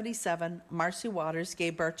 1977, Marcy Waters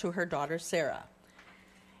gave birth to her daughter, Sarah.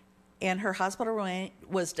 And her hospital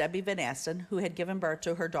was Debbie Van Asten, who had given birth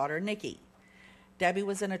to her daughter, Nikki. Debbie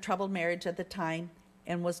was in a troubled marriage at the time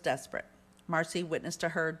and was desperate. Marcy witnessed to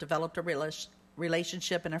her, developed a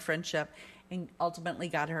relationship and a friendship, and ultimately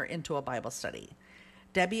got her into a Bible study.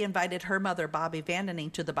 Debbie invited her mother, Bobby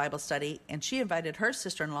Vandening, to the Bible study, and she invited her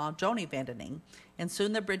sister-in-law, Joni Vandening, and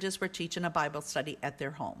soon the Bridges were teaching a Bible study at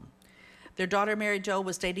their home. Their daughter, Mary Jo,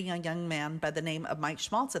 was dating a young man by the name of Mike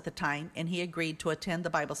Schmaltz at the time, and he agreed to attend the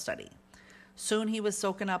Bible study. Soon he was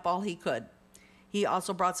soaking up all he could. He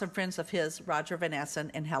also brought some friends of his, Roger Van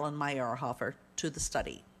Asten and Helen Meyerhofer, to the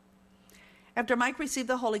study. After Mike received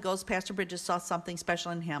the Holy Ghost, Pastor Bridges saw something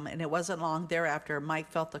special in him, and it wasn't long thereafter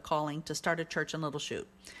Mike felt the calling to start a church in Little Chute.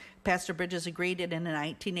 Pastor Bridges agreed, and in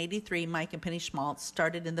 1983, Mike and Penny Schmaltz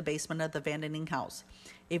started in the basement of the Vandening house.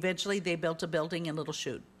 Eventually, they built a building in Little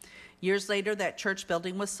Chute. Years later, that church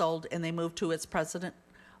building was sold, and they moved to its present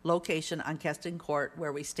location on Keston Court,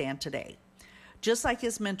 where we stand today. Just like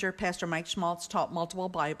his mentor, Pastor Mike Schmaltz taught multiple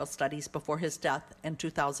Bible studies before his death in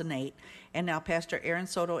 2008, and now Pastor Aaron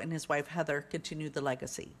Soto and his wife Heather continue the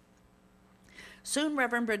legacy. Soon,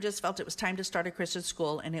 Reverend Bridges felt it was time to start a Christian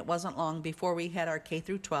school, and it wasn't long before we had our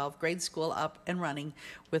K-12 grade school up and running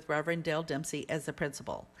with Reverend Dale Dempsey as the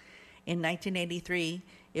principal. In 1983,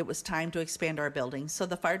 it was time to expand our building, so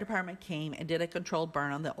the fire department came and did a controlled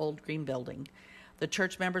burn on the old green building. The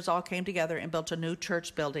church members all came together and built a new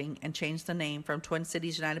church building and changed the name from Twin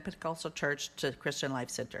Cities United Pentecostal Church to Christian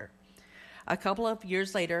Life Center. A couple of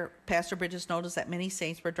years later, Pastor Bridges noticed that many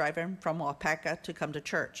saints were driving from Waupaca to come to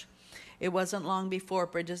church. It wasn't long before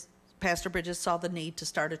Pastor Bridges saw the need to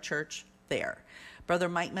start a church there. Brother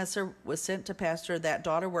Mike Messer was sent to pastor that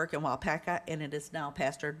daughter work in Waupaca, and it is now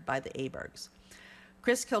pastored by the Abergs.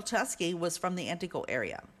 Chris Kilcheski was from the Antico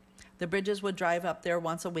area. The Bridges would drive up there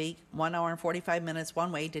once a week, 1 hour and 45 minutes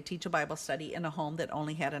one way, to teach a Bible study in a home that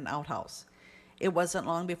only had an outhouse. It wasn't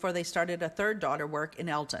long before they started a third daughter work in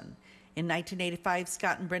Elton. In 1985,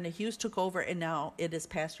 Scott and Brenda Hughes took over, and now it is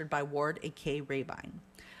pastored by Ward and Kay Rabine.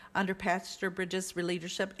 Under Pastor Bridges'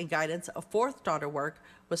 leadership and guidance, a fourth daughter work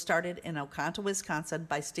was started in Oconto, Wisconsin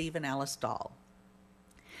by Steve and Alice Dahl.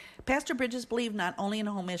 Pastor Bridges believed not only in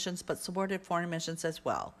home missions, but supported foreign missions as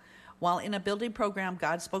well. While in a building program,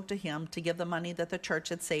 God spoke to him to give the money that the church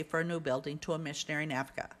had saved for a new building to a missionary in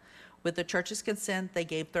Africa. With the church's consent, they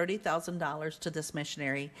gave $30,000 to this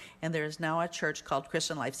missionary, and there is now a church called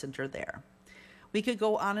Christian Life Center there. We could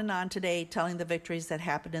go on and on today telling the victories that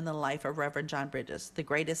happened in the life of Reverend John Bridges. The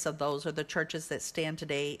greatest of those are the churches that stand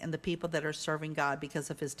today and the people that are serving God because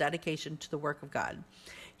of his dedication to the work of God,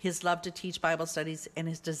 his love to teach Bible studies, and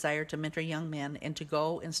his desire to mentor young men and to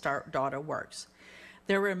go and start daughter works.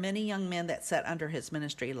 There were many young men that sat under his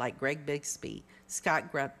ministry, like Greg Bixby,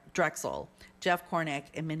 Scott Drexel, Jeff Cornack,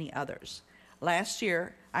 and many others. Last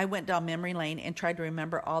year, I went down memory lane and tried to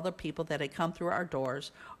remember all the people that had come through our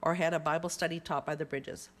doors or had a Bible study taught by the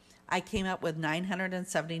Bridges. I came up with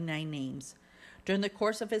 979 names. During the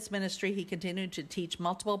course of his ministry, he continued to teach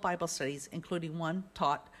multiple Bible studies, including one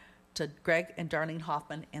taught to Greg and Darlene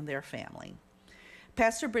Hoffman and their family.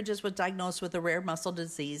 Pastor Bridges was diagnosed with a rare muscle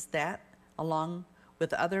disease that, along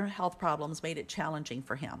with other health problems, made it challenging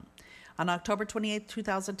for him. On October 28,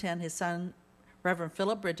 2010, his son, Reverend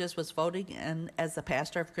Philip Bridges, was voted in as the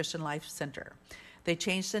pastor of Christian Life Center. They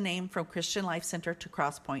changed the name from Christian Life Center to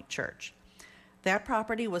Crosspoint Church. That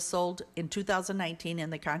property was sold in 2019,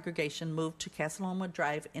 and the congregation moved to Castlewood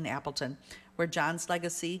Drive in Appleton, where John's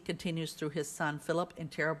legacy continues through his son Philip and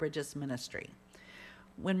Tara Bridges' ministry.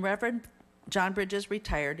 When Reverend John Bridges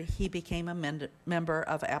retired, he became a member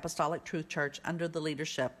of Apostolic Truth Church under the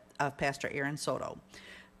leadership of Pastor Aaron Soto.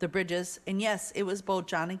 The Bridges, and yes, it was both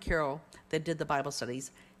John and Carol that did the Bible studies,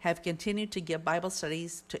 have continued to give Bible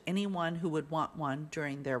studies to anyone who would want one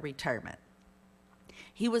during their retirement.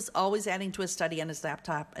 He was always adding to his study on his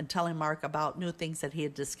laptop and telling Mark about new things that he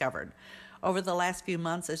had discovered. Over the last few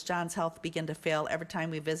months, as John's health began to fail, every time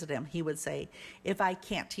we visit him, he would say, "If I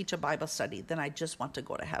can't teach a Bible study, then I just want to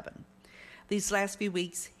go to heaven." These last few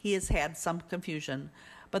weeks, he has had some confusion,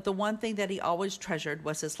 but the one thing that he always treasured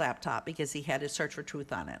was his laptop because he had his Search for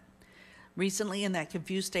Truth on it. Recently, in that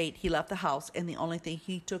confused state, he left the house, and the only thing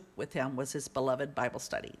he took with him was his beloved Bible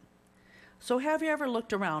study. So have you ever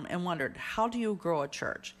looked around and wondered, how do you grow a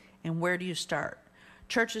church, and where do you start?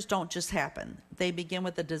 Churches don't just happen. They begin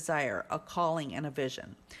with a desire, a calling, and a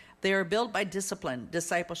vision. They are built by discipline,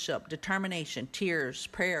 discipleship, determination, tears,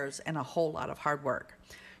 prayers, and a whole lot of hard work.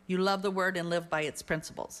 You love the word and live by its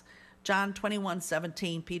principles. John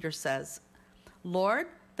 21:17, Peter says, "Lord,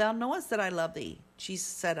 thou knowest that I love thee." Jesus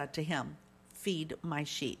said unto him, "Feed my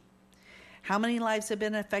sheep." How many lives have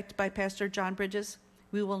been affected by Pastor John Bridges?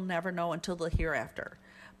 We will never know until the hereafter.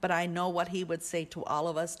 But I know what he would say to all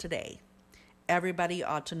of us today. Everybody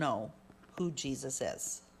ought to know who Jesus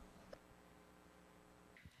is.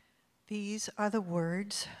 These are the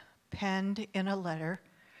words penned in a letter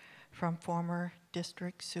from former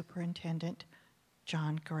District Superintendent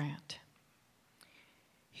John Grant.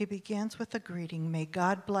 He begins with a greeting. May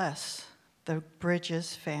God bless the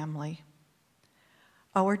Bridges family.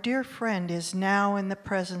 Our dear friend is now in the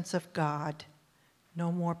presence of God.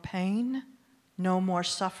 No more pain, no more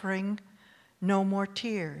suffering, no more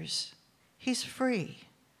tears. He's free.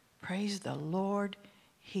 Praise the Lord,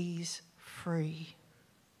 he's free.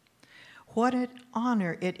 What an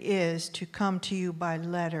honor it is to come to you by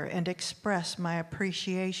letter and express my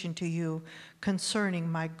appreciation to you concerning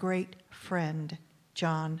my great friend,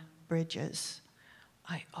 John Bridges.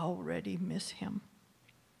 I already miss him.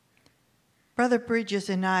 Brother Bridges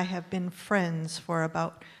and I have been friends for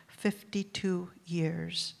about 52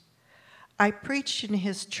 years. I preached in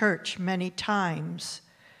his church many times.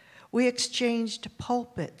 We exchanged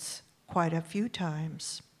pulpits quite a few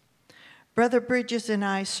times. Brother Bridges and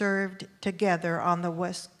I served together on the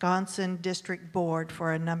Wisconsin District Board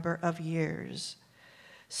for a number of years.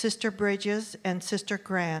 Sister Bridges and Sister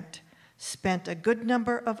Grant spent a good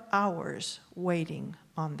number of hours waiting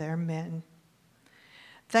on their men.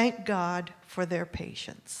 Thank God for their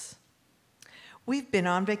patience. We've been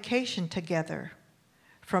on vacation together,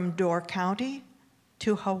 from Door County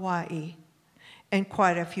to Hawaii, and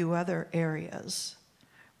quite a few other areas.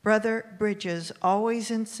 Brother Bridges always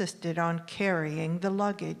insisted on carrying the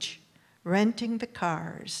luggage, renting the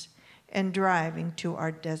cars, and driving to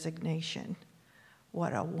our destination.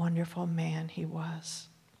 What a wonderful man he was.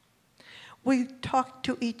 We talked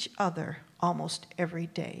to each other almost every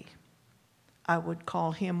day. I would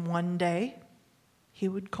call him one day, he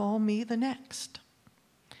would call me the next.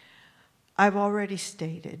 I've already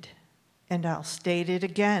stated, and I'll state it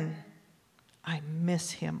again. I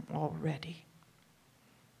miss him already.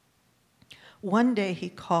 One day he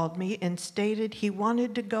called me and stated he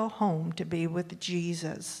wanted to go home to be with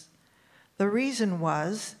Jesus. The reason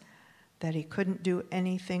was that he couldn't do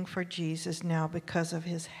anything for Jesus now because of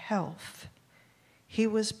his health. He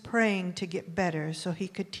was praying to get better so he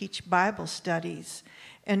could teach Bible studies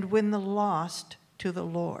and win the lost to the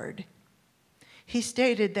Lord. He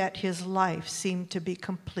stated that his life seemed to be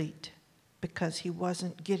complete because he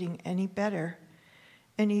wasn't getting any better,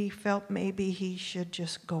 and he felt maybe he should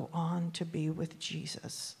just go on to be with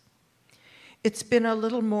Jesus. It's been a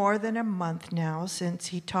little more than a month now since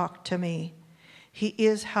he talked to me. He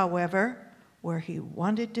is, however, where he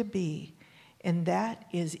wanted to be, and that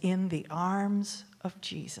is in the arms of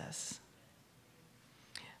Jesus.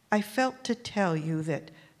 I felt to tell you that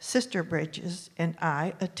Sister Bridges and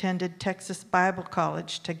I attended Texas Bible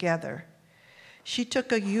College together. She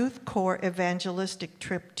took a youth corps evangelistic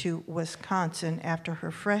trip to Wisconsin after her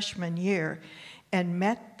freshman year and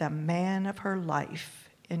met the man of her life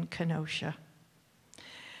in Kenosha.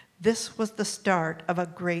 This was the start of a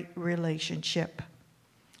great relationship.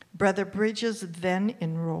 Brother Bridges then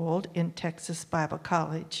enrolled in Texas Bible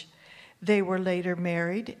College. They were later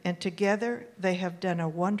married, and together they have done a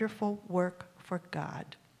wonderful work for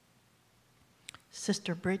God.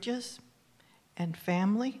 Sister Bridges and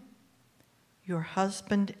family, your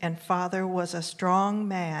husband and father was a strong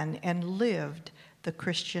man and lived the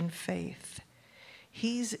Christian faith.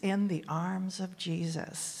 He's in the arms of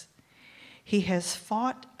Jesus. He has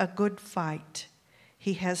fought a good fight.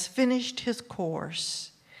 He has finished his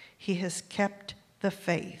course. He has kept the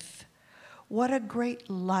faith. What a great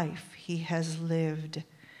life he has lived.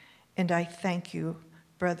 And I thank you,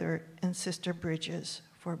 Brother and Sister Bridges,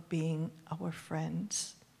 for being our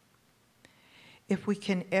friends. If we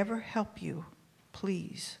can ever help you,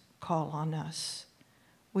 please call on us.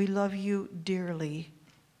 We love you dearly,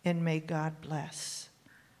 and may God bless.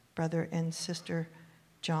 Brother and Sister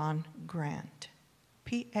John Grant.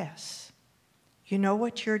 P.S. You know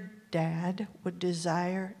what your dad would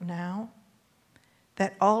desire now?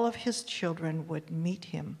 That all of his children would meet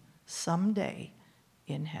him someday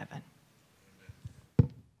in heaven.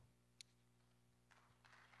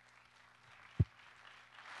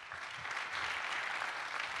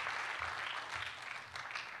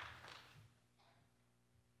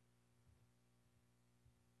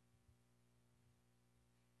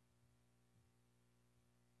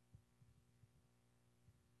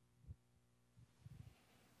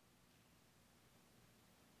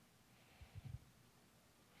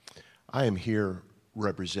 I am here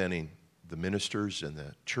representing the ministers and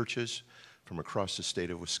the churches from across the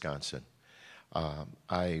state of Wisconsin.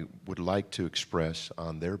 I would like to express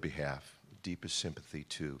on their behalf deepest sympathy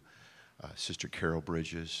to Sister Carol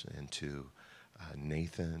Bridges and to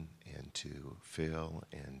Nathan and to Phil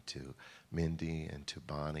and to Mindy and to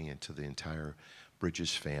Bonnie and to the entire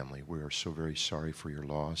Bridges family. We are so very sorry for your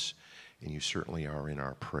loss, and you certainly are in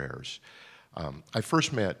our prayers. I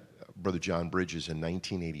first met Brother John Bridges in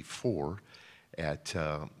 1984 at,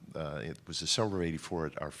 it was the summer of '84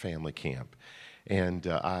 at our family camp. And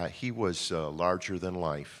he was larger than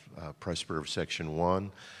life, presbyter of Section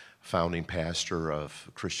 1, founding pastor of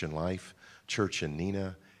Christian Life Church in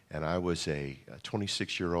Neenah, and I was a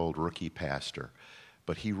 26-year-old rookie pastor.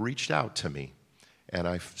 But he reached out to me, and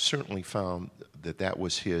I certainly found that that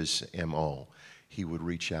was his MO. He would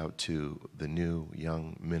reach out to the new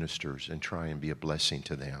young ministers and try and be a blessing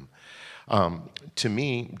to them. To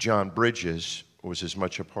me, John Bridges was as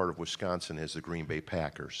much a part of Wisconsin as the Green Bay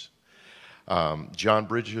Packers. John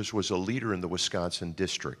Bridges was a leader in the Wisconsin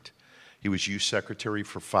district. He was youth secretary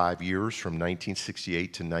for 5 years, from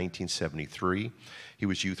 1968 to 1973. He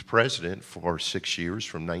was youth president for 6 years,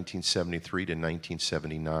 from 1973 to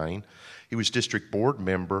 1979. He was district board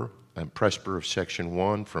member and presbyter of Section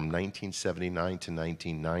 1 from 1979 to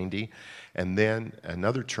 1990, and then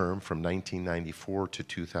another term from 1994 to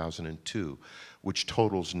 2002, which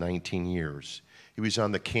totals 19 years. He was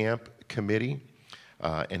on the camp committee,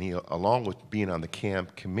 and he, along with being on the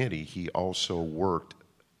camp committee, he also worked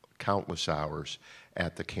countless hours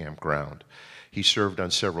at the campground. He served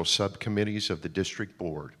on several subcommittees of the district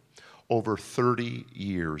board. Over 30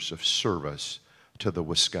 years of service to the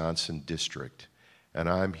Wisconsin district. And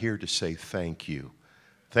I'm here to say thank you.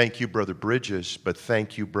 Thank you, Brother Bridges, but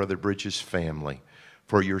thank you, Brother Bridges' family,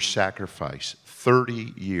 for your sacrifice.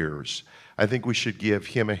 30 years. I think we should give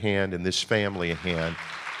him a hand and this family a hand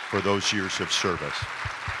for those years of service.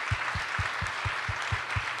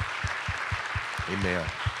 Amen.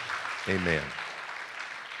 Amen.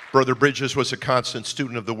 Brother Bridges was a constant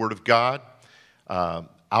student of the Word of God.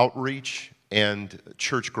 outreach and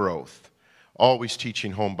church growth, always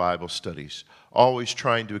teaching home Bible studies, always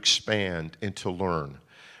trying to expand and to learn.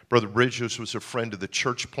 Brother Bridges was a friend of the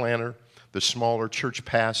church planter, the smaller church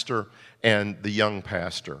pastor, and the young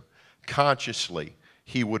pastor. Consciously,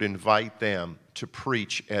 he would invite them to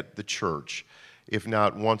preach at the church, if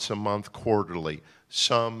not once a month, quarterly,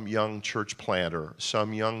 some young church planter,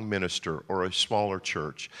 some young minister, or a smaller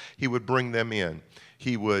church. He would bring them in.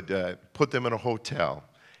 He would put them in a hotel.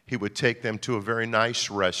 He would take them to a very nice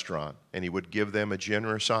restaurant, and he would give them a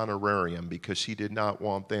generous honorarium because he did not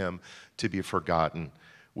want them to be forgotten.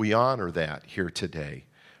 We honor that here today.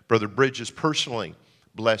 Brother Bridges personally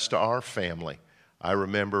blessed our family. I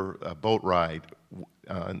remember a boat ride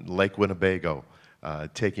on Lake Winnebago,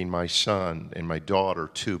 taking my son and my daughter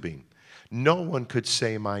tubing. No one could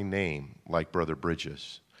say my name like Brother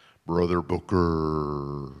Bridges. Brother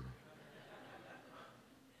Booker.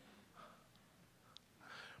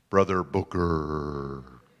 Brother Booker.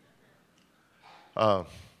 Our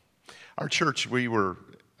church, we were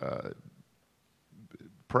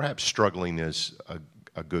perhaps struggling is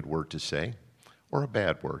a good word to say, or a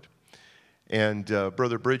bad word. And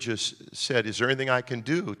Brother Bridges said, is there anything I can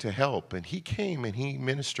do to help? And he came and he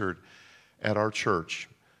ministered at our church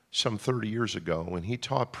some 30 years ago, and he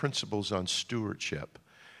taught principles on stewardship.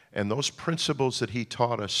 And those principles that he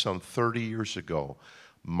taught us some 30 years ago,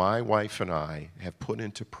 my wife and I have put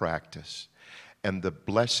into practice. And the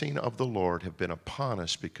blessing of the Lord have been upon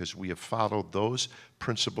us because we have followed those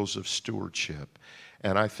principles of stewardship.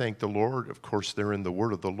 And I thank the Lord, of course, they're in the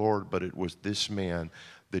word of the Lord, but it was this man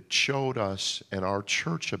that showed us and our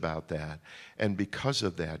church about that. And because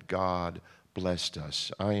of that, God blessed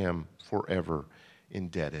us. I am forever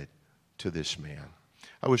indebted to this man.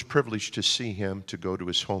 I was privileged to see him, to go to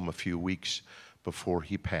his home a few weeks before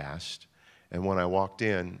he passed. And when I walked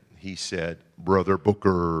in, he said, Brother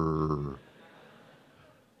Booker,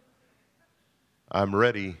 I'm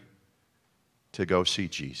ready to go see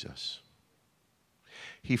Jesus.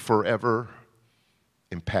 He forever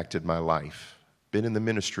impacted my life. Been in the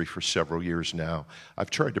ministry for several years now. I've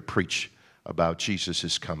tried to preach about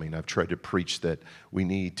Jesus' coming. I've tried to preach that we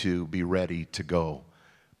need to be ready to go.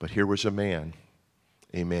 But here was a man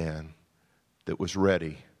that was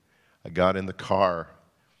ready. I got in the car.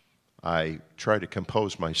 I tried to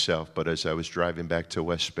compose myself, but as I was driving back to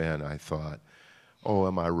West Bend, I thought, oh,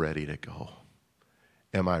 am I ready to go?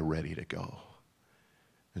 Am I ready to go?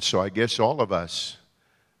 And so I guess all of us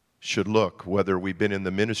should look, whether we've been in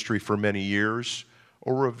the ministry for many years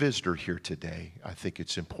or a visitor here today. I think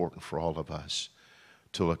it's important for all of us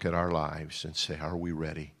to look at our lives and say, are we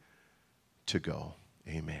ready to go?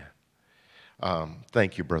 Amen.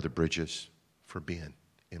 Thank you, Brother Bridges, for being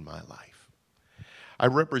in my life. I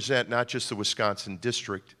represent not just the Wisconsin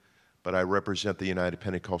district, but I represent the United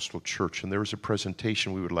Pentecostal Church. And there is a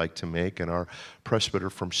presentation we would like to make, and our presbyter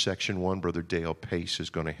from Section 1, Brother Dale Pace, is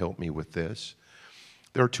going to help me with this.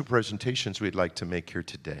 There are two presentations we'd like to make here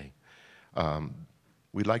today.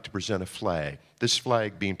 We'd like to present a flag. This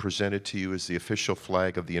flag being presented to you is the official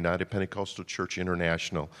flag of the United Pentecostal Church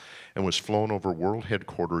International and was flown over world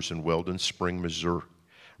headquarters in Weldon Spring, Missouri.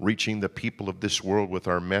 Reaching the people of this world with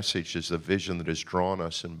our message is the vision that has drawn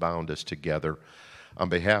us and bound us together. On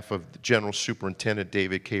behalf of the General Superintendent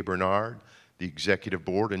David K. Bernard, the Executive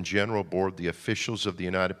Board and General Board, the officials of the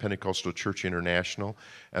United Pentecostal Church International,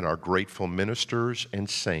 and our grateful ministers and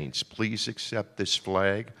saints, please accept this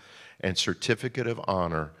flag and certificate of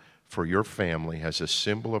honor for your family as a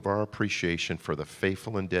symbol of our appreciation for the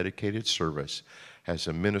faithful and dedicated service as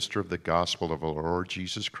a minister of the gospel of our Lord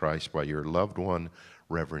Jesus Christ by your loved one,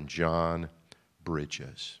 Reverend John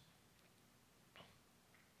Bridges.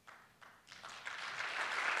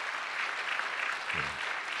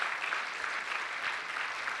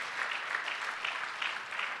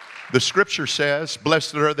 The scripture says,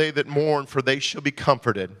 blessed are they that mourn, for they shall be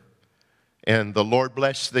comforted. And the Lord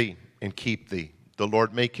bless thee and keep thee. The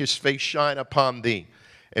Lord make his face shine upon thee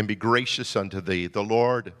and be gracious unto thee. The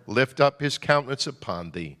Lord lift up his countenance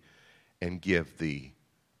upon thee and give thee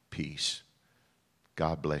peace.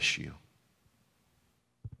 God bless you.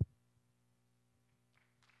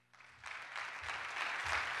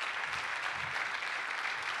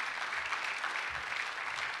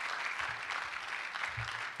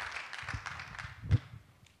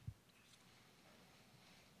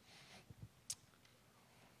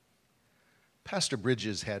 Pastor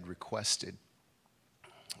Bridges had requested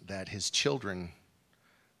that his children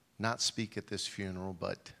not speak at this funeral,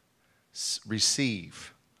 but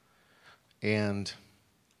receive. And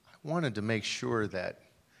I wanted to make sure that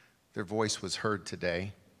their voice was heard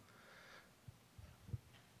today.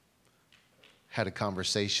 had a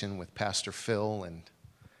conversation with Pastor Phil, and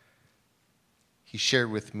he shared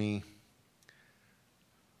with me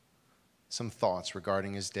some thoughts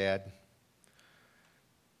regarding his dad.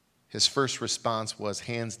 His first response was,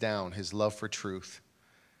 hands down, his love for truth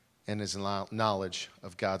and his knowledge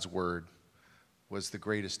of God's word was the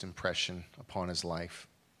greatest impression upon his life.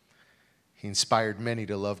 He inspired many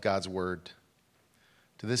to love God's word.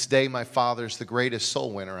 To this day, my father's the greatest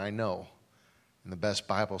soul winner I know and the best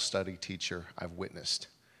Bible study teacher I've witnessed.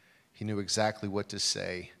 He knew exactly what to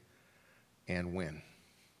say and when.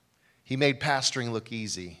 He made pastoring look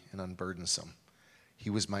easy and unburdensome. He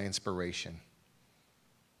was my inspiration.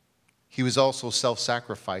 He was also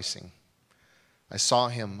self-sacrificing. I saw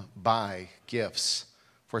him buy gifts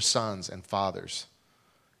for sons and fathers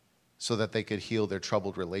so that they could heal their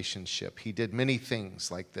troubled relationship. He did many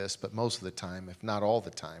things like this, but most of the time, if not all the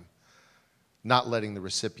time, not letting the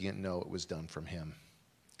recipient know it was done from him.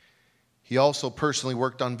 He also personally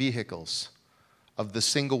worked on vehicles of the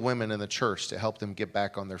single women in the church to help them get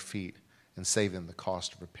back on their feet and save them the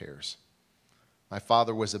cost of repairs. My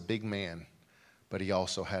father was a big man, but he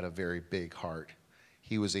also had a very big heart.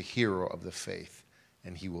 He was a hero of the faith,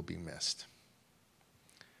 and he will be missed.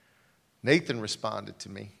 Nathan responded to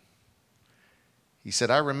me. He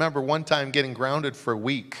said, I remember one time getting grounded for a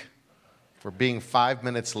week for being 5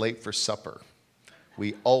 minutes late for supper.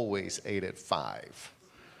 We always ate at 5.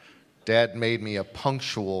 Dad made me a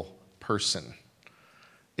punctual person.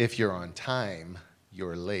 If you're on time,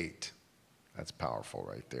 you're late. That's powerful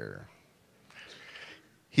right there.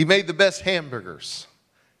 He made the best hamburgers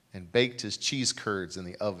and baked his cheese curds in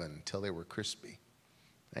the oven until they were crispy.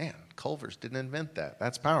 Man, Culver's didn't invent that.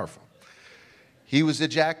 That's powerful. He was a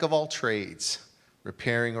jack of all trades,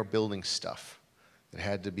 repairing or building stuff. It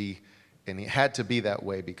had to be, and he had to be that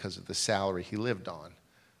way because of the salary he lived on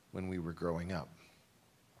when we were growing up.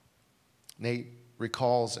 Nate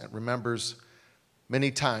recalls and remembers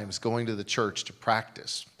many times going to the church to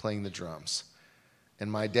practice playing the drums.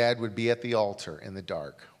 And my dad would be at the altar in the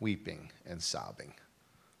dark, weeping and sobbing,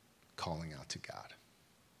 calling out to God.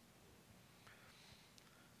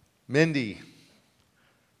 Mindy,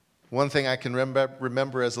 one thing I can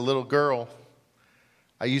remember as a little girl,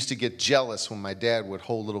 I used to get jealous when my dad would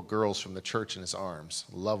hold little girls from the church in his arms,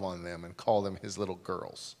 love on them, and call them his little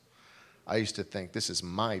girls. I used to think, this is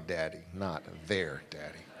my daddy, not their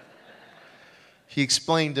daddy. He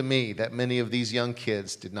explained to me that many of these young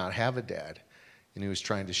kids did not have a dad, and he was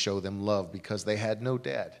trying to show them love because they had no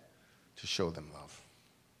dad to show them love.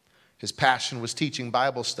 His passion was teaching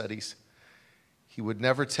Bible studies. He would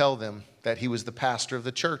never tell them that he was the pastor of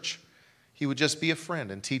the church. He would just be a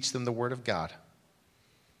friend and teach them the Word of God.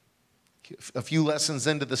 A few lessons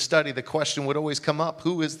into the study, the question would always come up,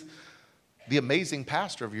 who is the amazing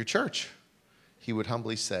pastor of your church? He would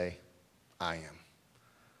humbly say, I am.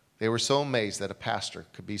 They were so amazed that a pastor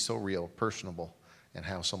could be so real, personable, and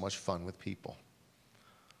have so much fun with people.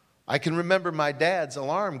 I can remember my dad's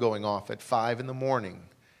alarm going off at 5 in the morning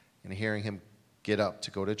and hearing him get up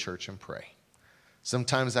to go to church and pray.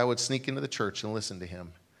 Sometimes I would sneak into the church and listen to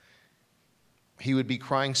him. He would be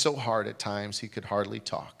crying so hard at times he could hardly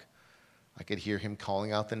talk. I could hear him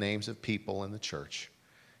calling out the names of people in the church.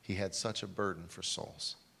 He had such a burden for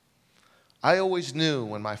souls. I always knew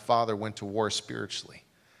when my father went to war spiritually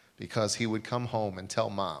because he would come home and tell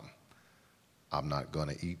Mom, I'm not going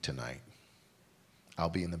to eat tonight. I'll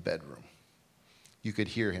be in the bedroom. You could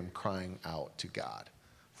hear him crying out to God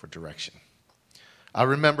for direction. I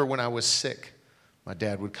remember when I was sick, my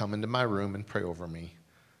dad would come into my room and pray over me.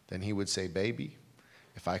 Then he would say, baby,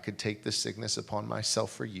 if I could take this sickness upon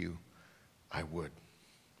myself for you, I would.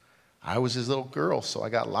 I was his little girl, so I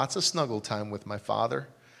got lots of snuggle time with my father.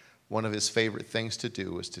 One of his favorite things to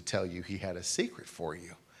do was to tell you he had a secret for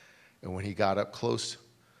you. And when you got up close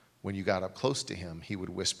to him, he would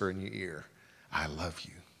whisper in your ear, I love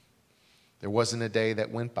you. There wasn't a day that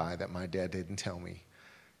went by that my dad didn't tell me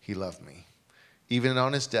he loved me. Even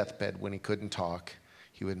on his deathbed, when he couldn't talk,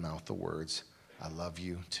 he would mouth the words, I love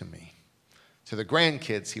you to me. To the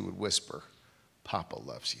grandkids, he would whisper, Papa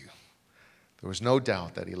loves you. There was no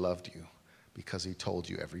doubt that he loved you because he told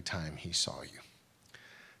you every time he saw you.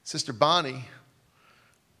 Sister Bonnie,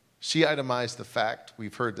 she itemized the fact,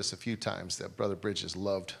 we've heard this a few times, that Brother Bridges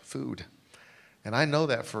loved food. And I know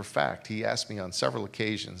that for a fact. He asked me on several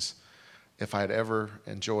occasions if I'd ever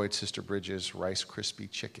enjoyed Sister Bridges' Rice Krispie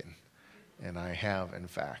chicken. And I have, in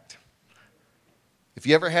fact. If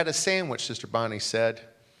you ever had a sandwich, Sister Bonnie said,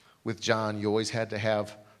 with John, you always had to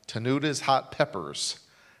have Tenuda's hot peppers.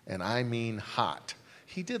 And I mean hot.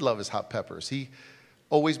 He did love his hot peppers. He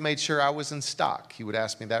always made sure I was in stock. He would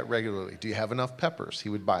ask me that regularly. Do you have enough peppers? He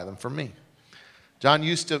would buy them for me. John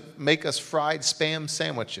used to make us fried Spam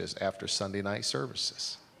sandwiches after Sunday night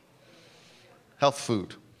services. Health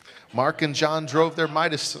food. Mark and John drove their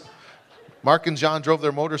motorcycles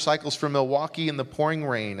from Milwaukee in the pouring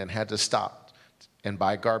rain and had to stop and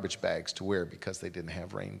buy garbage bags to wear because they didn't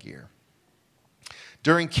have rain gear.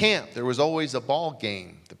 During camp, there was always a ball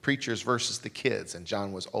game, the preachers versus the kids, and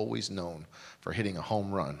John was always known for hitting a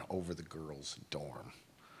home run over the girls' dorm.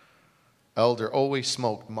 Elder always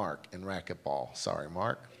smoked Mark in racquetball. Sorry,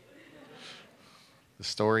 Mark. The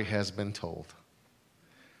story has been told.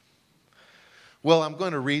 Well, I'm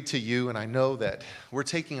going to read to you, and I know that we're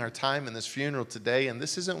taking our time in this funeral today, and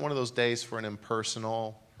this isn't one of those days for an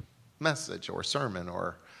impersonal message or sermon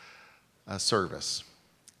or a service.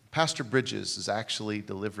 Pastor Bridges is actually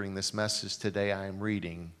delivering this message today. I am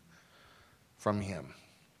reading from him.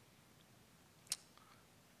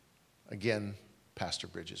 Again, Pastor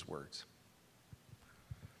Bridges' words.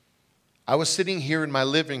 I was sitting here in my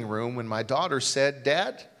living room when my daughter said,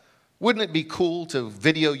 "Dad, wouldn't it be cool to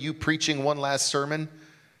video you preaching one last sermon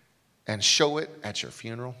and show it at your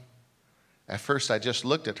funeral?" At first, I just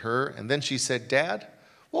looked at her, and then she said, "Dad,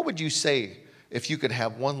 what would you say if you could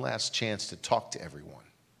have one last chance to talk to everyone?"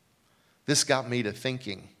 This got me to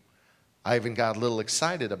thinking. I even got a little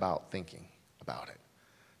excited about thinking about it.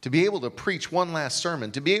 To be able to preach one last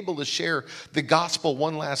sermon, to be able to share the gospel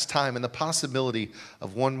one last time, and the possibility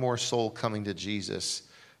of one more soul coming to Jesus,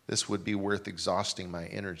 this would be worth exhausting my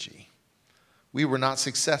energy. We were not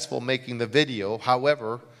successful making the video.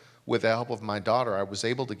 However, with the help of my daughter, I was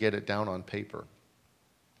able to get it down on paper.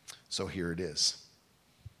 So here it is.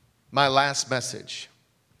 My last message.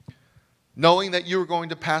 Knowing that you are going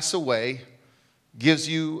to pass away gives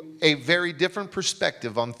you a very different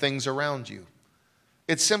perspective on things around you.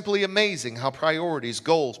 It's simply amazing how priorities,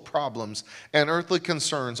 goals, problems, and earthly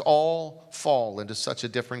concerns all fall into such a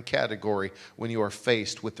different category when you are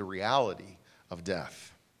faced with the reality of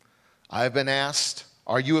death. I have been asked,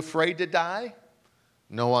 "Are you afraid to die?"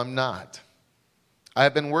 No, I'm not. I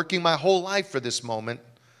have been working my whole life for this moment.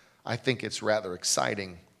 I think it's rather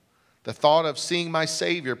exciting. The thought of seeing my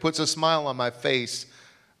Savior puts a smile on my face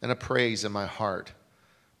and a praise in my heart.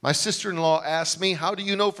 My sister-in-law asked me, "How do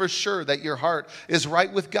you know for sure that your heart is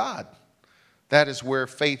right with God?" That is where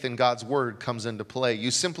faith in God's word comes into play. You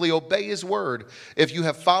simply obey his word. If you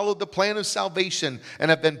have followed the plan of salvation and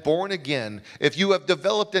have been born again, if you have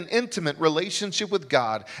developed an intimate relationship with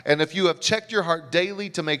God, and if you have checked your heart daily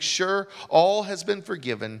to make sure all has been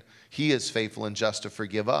forgiven, he is faithful and just to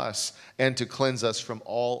forgive us and to cleanse us from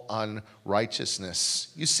all unrighteousness.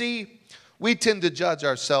 You see, we tend to judge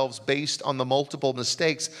ourselves based on the multiple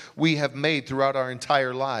mistakes we have made throughout our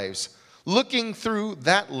entire lives. Looking through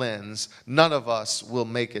that lens, none of us will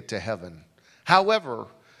make it to heaven. However,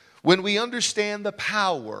 when we understand the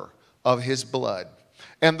power of his blood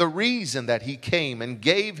and the reason that he came and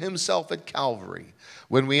gave himself at Calvary,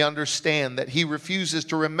 when we understand that he refuses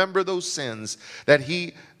to remember those sins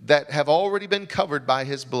that have already been covered by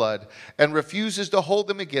his blood and refuses to hold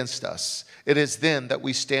them against us, it is then that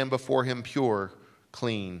we stand before him pure,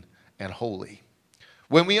 clean, and holy.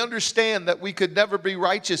 When we understand that we could never be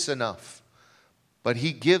righteous enough, but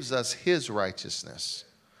he gives us his righteousness.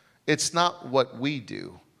 It's not what we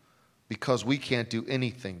do, because we can't do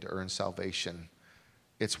anything to earn salvation.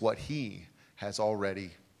 It's what he has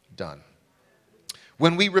already done.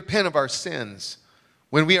 When we repent of our sins,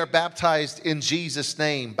 when we are baptized in Jesus'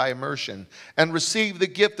 name by immersion and receive the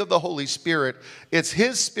gift of the Holy Spirit, it's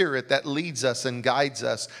his Spirit that leads us and guides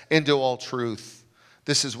us into all truth.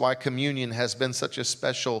 This is why communion has been such a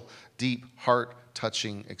special, deep,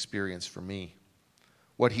 heart-touching experience for me.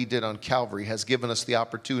 What he did on Calvary has given us the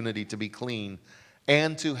opportunity to be clean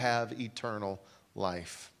and to have eternal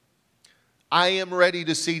life. I am ready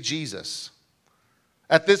to see Jesus.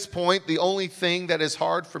 At this point, the only thing that is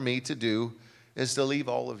hard for me to do is to leave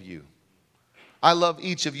all of you. I love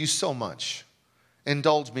each of you so much.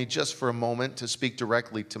 Indulge me just for a moment to speak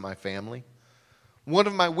directly to my family. One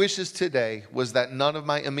of my wishes today was that none of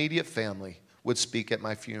my immediate family would speak at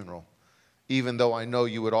my funeral, even though I know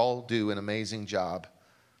you would all do an amazing job.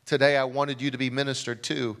 Today, I wanted you to be ministered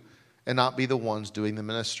to and not be the ones doing the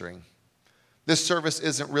ministering. This service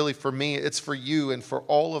isn't really for me, it's for you and for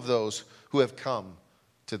all of those who have come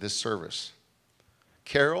to this service.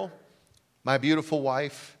 Carol, my beautiful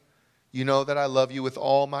wife, you know that I love you with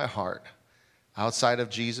all my heart. Outside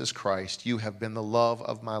of Jesus Christ, you have been the love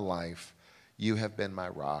of my life. You have been my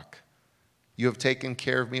rock. You have taken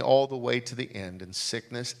care of me all the way to the end in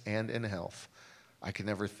sickness and in health. I can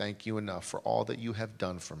never thank you enough for all that you have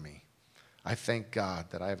done for me. I thank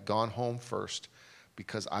God that I have gone home first,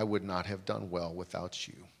 because I would not have done well without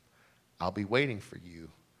you. I'll be waiting for you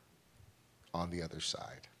on the other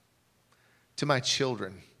side. To my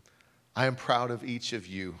children, I am proud of each of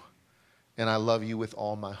you, and I love you with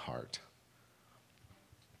all my heart.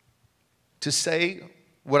 To say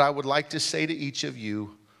what I would like to say to each of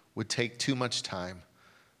you would take too much time,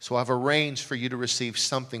 so I've arranged for you to receive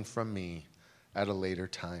something from me at a later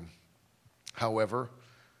time. However,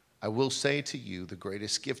 I will say to you, the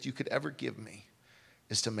greatest gift you could ever give me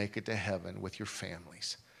is to make it to heaven with your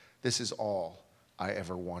families. This is all I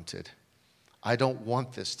ever wanted. I don't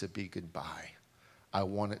want this to be goodbye. I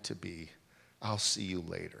want it to be, I'll see you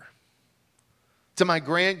later. To my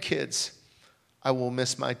grandkids, I will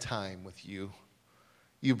miss my time with you.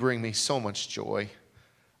 You bring me so much joy.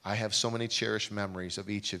 I have so many cherished memories of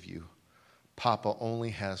each of you. Papa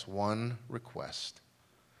only has one request.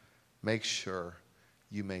 Make sure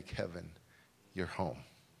you make heaven your home.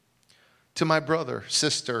 To my brother,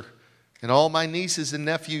 sister, and all my nieces and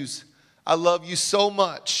nephews, I love you so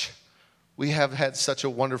much. We have had such a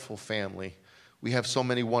wonderful family. We have so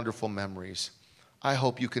many wonderful memories. I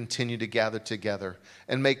hope you continue to gather together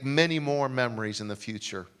and make many more memories in the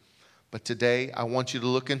future. But today, I want you to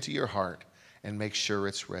look into your heart and make sure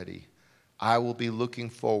it's ready. I will be looking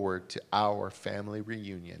forward to our family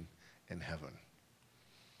reunion in heaven.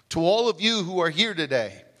 To all of you who are here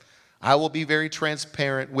today, I will be very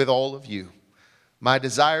transparent with all of you. My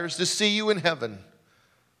desire is to see you in heaven.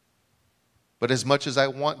 But as much as I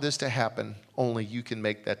want this to happen, only you can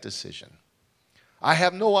make that decision. I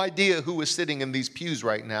have no idea who is sitting in these pews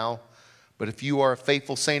right now, but if you are a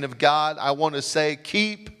faithful saint of God, I want to say,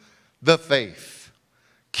 keep the faith.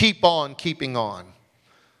 Keep on keeping on.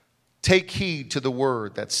 Take heed to the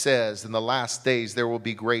word that says in the last days there will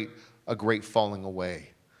be a great falling away.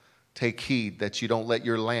 Take heed that you don't let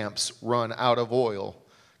your lamps run out of oil.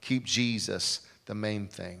 Keep Jesus the main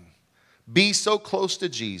thing. Be so close to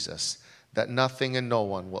Jesus that nothing and no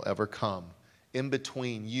one will ever come in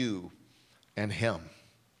between you and him.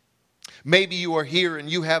 Maybe you are here and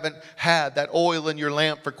you haven't had that oil in your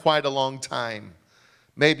lamp for quite a long time.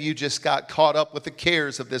 Maybe you just got caught up with the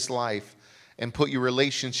cares of this life and put your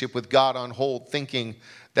relationship with God on hold, thinking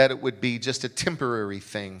that it would be just a temporary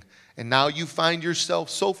thing. And now you find yourself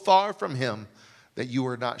so far from him that you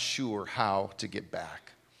are not sure how to get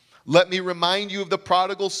back. Let me remind you of the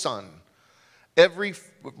prodigal son.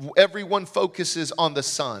 Everyone focuses on the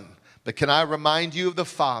son, but can I remind you of the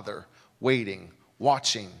father waiting,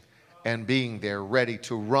 watching, and being there ready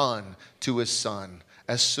to run to his son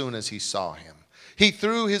as soon as he saw him. He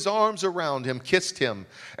threw his arms around him, kissed him,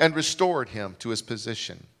 and restored him to his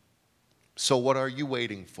position. So what are you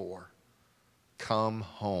waiting for? Come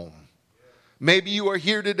home. Maybe you are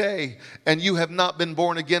here today and you have not been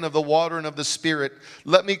born again of the water and of the Spirit.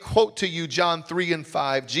 Let me quote to you John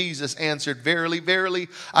 3:5. Jesus answered, "Verily, verily,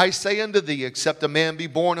 I say unto thee, except a man be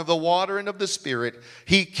born of the water and of the Spirit,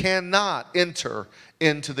 he cannot enter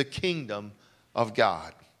into the kingdom of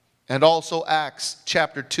God." And also Acts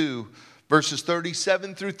chapter 2, verses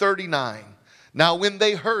 37 through 39. Now when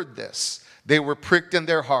they heard this, they were pricked in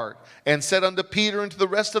their heart and said unto Peter and to the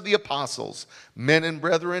rest of the apostles, "Men and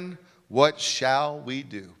brethren, what shall we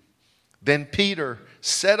do?" Then Peter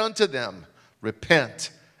said unto them,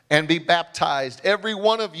 "Repent and be baptized, every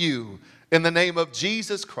one of you, in the name of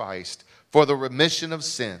Jesus Christ, for the remission of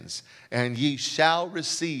sins, and ye shall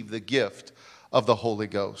receive the gift of the Holy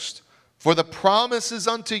Ghost. For the promise is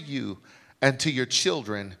unto you and to your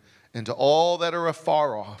children and to all that are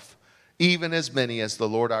afar off, even as many as the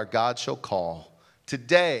Lord our God shall call.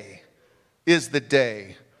 Today is the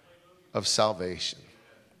day of salvation."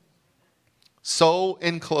 So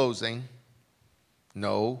in closing,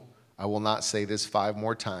 no, I will not say this 5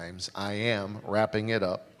 more times. I am wrapping it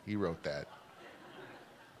up. He wrote that.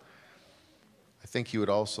 I think he would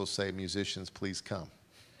also say, musicians, please come.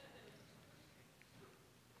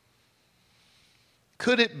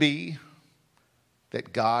 Could it be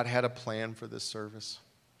that God had a plan for this service?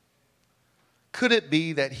 Could it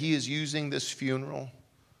be that he is using this funeral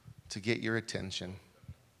to get your attention?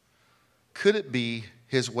 Could it be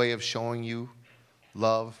his way of showing you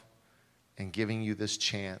love and giving you this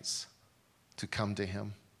chance to come to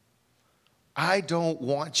him? I don't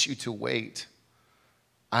want you to wait.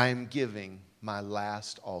 I'm giving my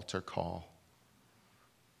last altar call.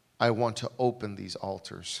 I want to open these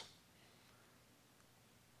altars.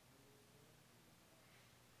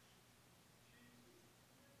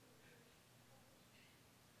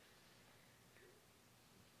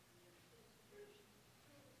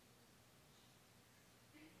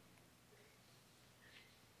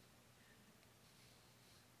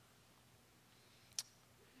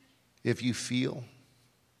 If you feel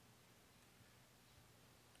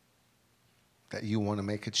that you want to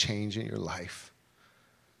make a change in your life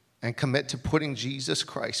and commit to putting Jesus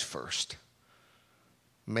Christ first,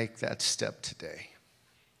 make that step today.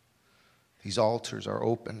 These altars are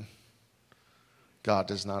open. God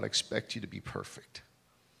does not expect you to be perfect.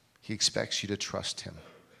 He expects you to trust him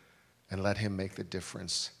and let him make the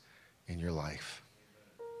difference in your life.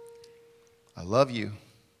 I love you,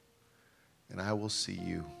 and I will see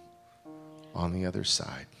you on the other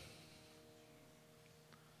side.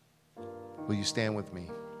 Will you stand with me?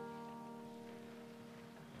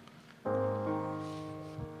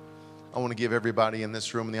 I want to give everybody in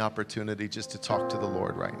this room the opportunity just to talk to the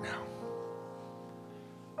Lord right now.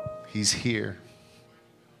 He's here.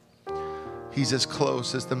 He's as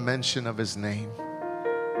close as the mention of his name.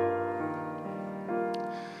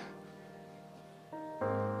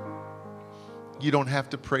 You don't have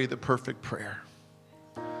to pray the perfect prayer.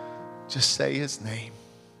 Just say his name,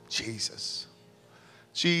 Jesus.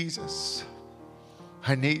 Jesus,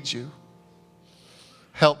 I need you.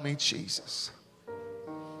 Help me, Jesus.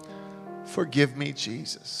 Forgive me,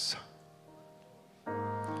 Jesus.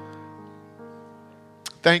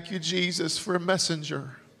 Thank you, Jesus, for a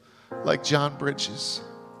messenger like John Bridges.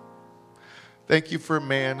 Thank you for a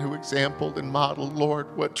man who exampled and modeled,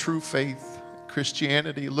 Lord, what true faith,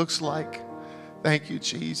 Christianity looks like. Thank you,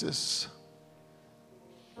 Jesus.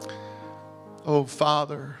 Oh,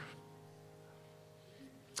 Father,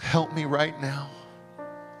 help me right now.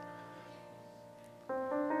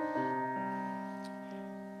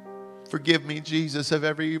 Forgive me, Jesus, of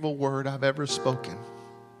every evil word I've ever spoken.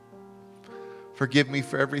 Forgive me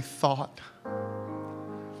for every thought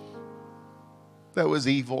that was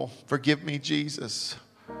evil. Forgive me, Jesus,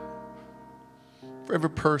 for every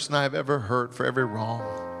person I've ever hurt, for every wrong,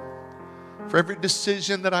 for every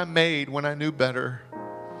decision that I made when I knew better.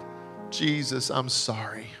 Jesus, I'm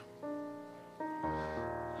sorry.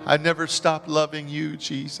 I never stopped loving you,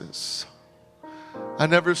 Jesus. I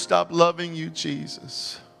never stopped loving you,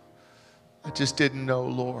 Jesus. I just didn't know,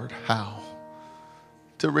 Lord, how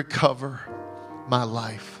to recover my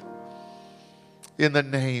life. In the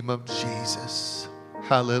name of Jesus.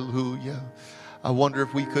 Hallelujah. I wonder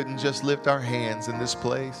if we couldn't just lift our hands in this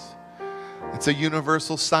place. It's a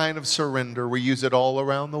universal sign of surrender. We use it all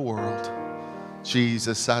around the world.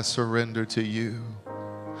 Jesus, I surrender to you.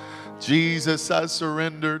 Jesus, I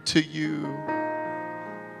surrender to you.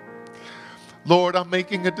 Lord, I'm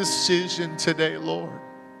making a decision today, Lord.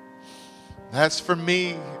 As for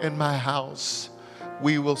me and my house,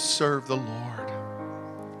 we will serve the Lord.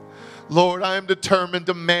 Lord, I am determined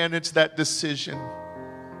to manage that decision.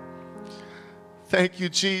 Thank you,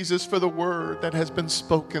 Jesus, for the word that has been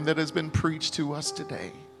spoken, that has been preached to us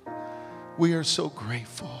today. We are so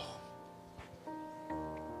grateful.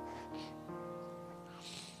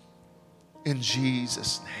 In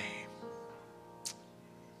Jesus' name.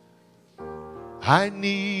 I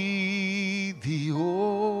need thee,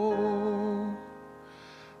 oh,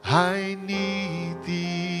 I need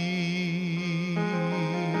thee.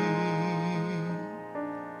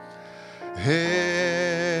 Every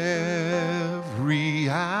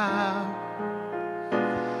hour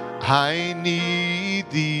I need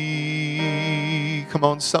thee. Come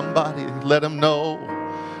on, somebody, let them know.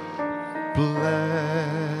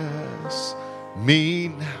 Bless me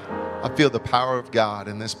now. I feel the power of God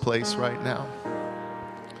in this place right now.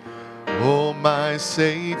 Oh, my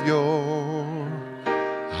Savior,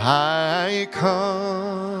 I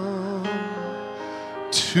come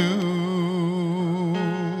to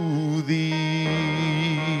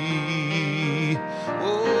thee.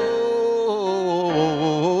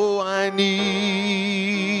 Oh, I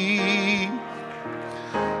need,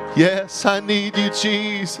 yes, I need you,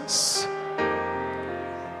 Jesus.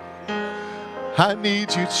 I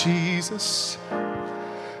need you, Jesus.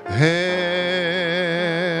 Every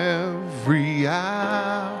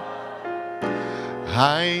hour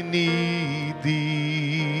I need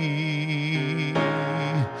thee.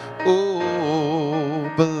 Oh,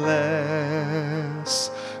 bless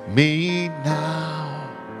me now,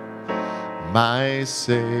 my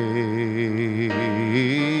Savior.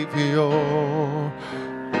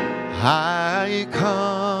 I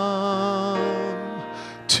come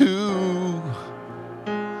to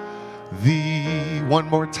thee. One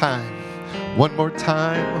more time. One more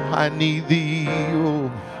time. I need thee.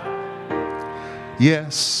 Oh.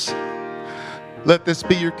 Yes. Let this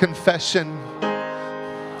be your confession.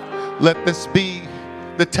 Let this be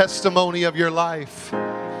the testimony of your life.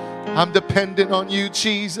 I'm dependent on you,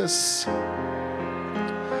 Jesus.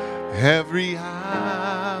 Every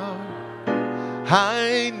hour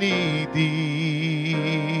I need thee.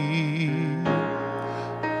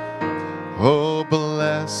 Oh,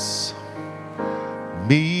 bless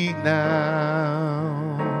me now,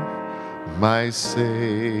 my Savior.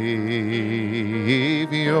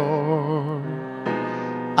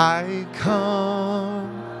 I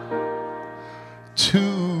come to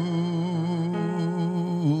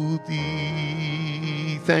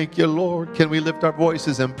thee. Thank you, Lord. Can we lift our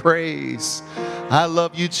voices and praise? I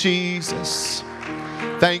love you, Jesus.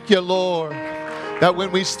 Thank you, Lord, that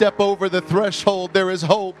when we step over the threshold, there is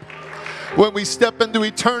hope. When we step into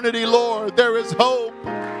eternity, Lord, there is hope.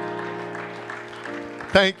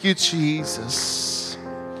 Thank you, Jesus.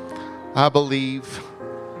 I believe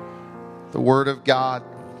the Word of God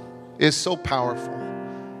is so powerful.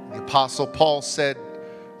 The Apostle Paul said,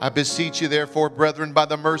 I beseech you, therefore, brethren, by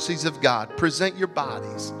the mercies of God, present your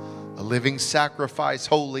bodies a living sacrifice,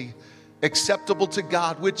 holy, acceptable to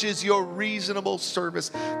God, which is your reasonable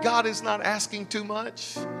service. God is not asking too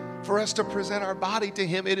much for us to present our body to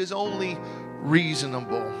Him. It is only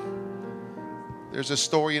reasonable. There's a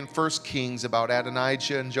story in 1 Kings about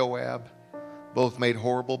Adonijah and Joab. Both made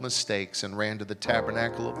horrible mistakes and ran to the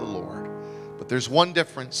tabernacle of the Lord. But there's one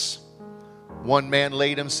difference. One man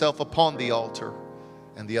laid himself upon the altar,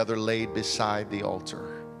 and the other laid beside the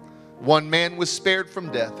altar. One man was spared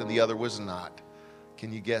from death, and the other was not.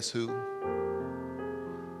 Can you guess who?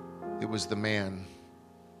 It was the man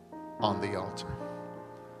on the altar.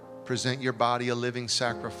 Present your body a living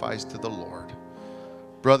sacrifice to the Lord.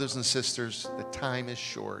 Brothers and sisters, the time is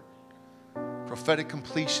short. Prophetic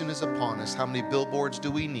completion is upon us. How many billboards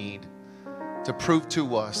do we need to prove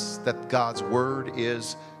to us that God's word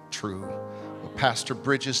is true? What Pastor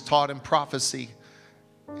Bridges taught in prophecy,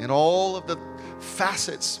 in all of the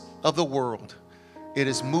facets of the world, it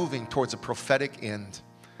is moving towards a prophetic end.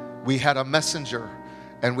 We had a messenger,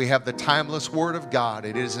 and we have the timeless word of God.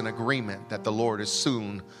 It is an agreement that the Lord is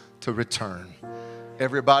soon to return.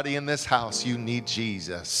 Everybody in this house, you need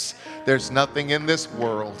Jesus. There's nothing in this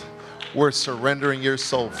world worth surrendering your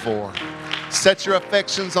soul for. Set your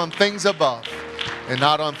affections on things above and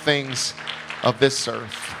not on things of this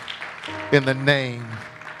earth. In the name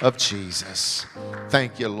of Jesus.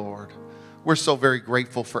 Thank you, Lord. We're so very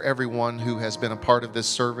grateful for everyone who has been a part of this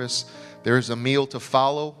service. There is a meal to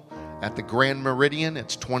follow at the Grand Meridian.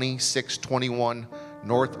 It's 2621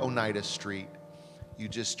 North Oneida Street. You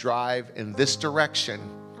just drive in this direction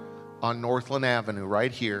on Northland Avenue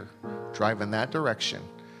right here. Drive in that direction.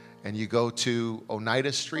 And you go to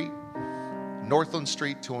Oneida Street, Northland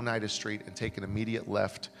Street to Oneida Street, and take an immediate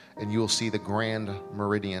left, and you will see the Grand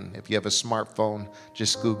Meridian. If you have a smartphone,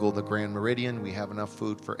 just Google the Grand Meridian. We have enough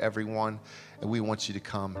food for everyone, and we want you to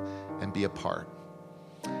come and be a part.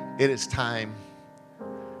 It is time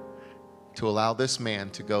to allow this man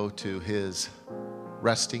to go to his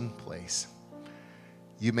resting place.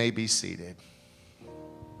 You may be seated.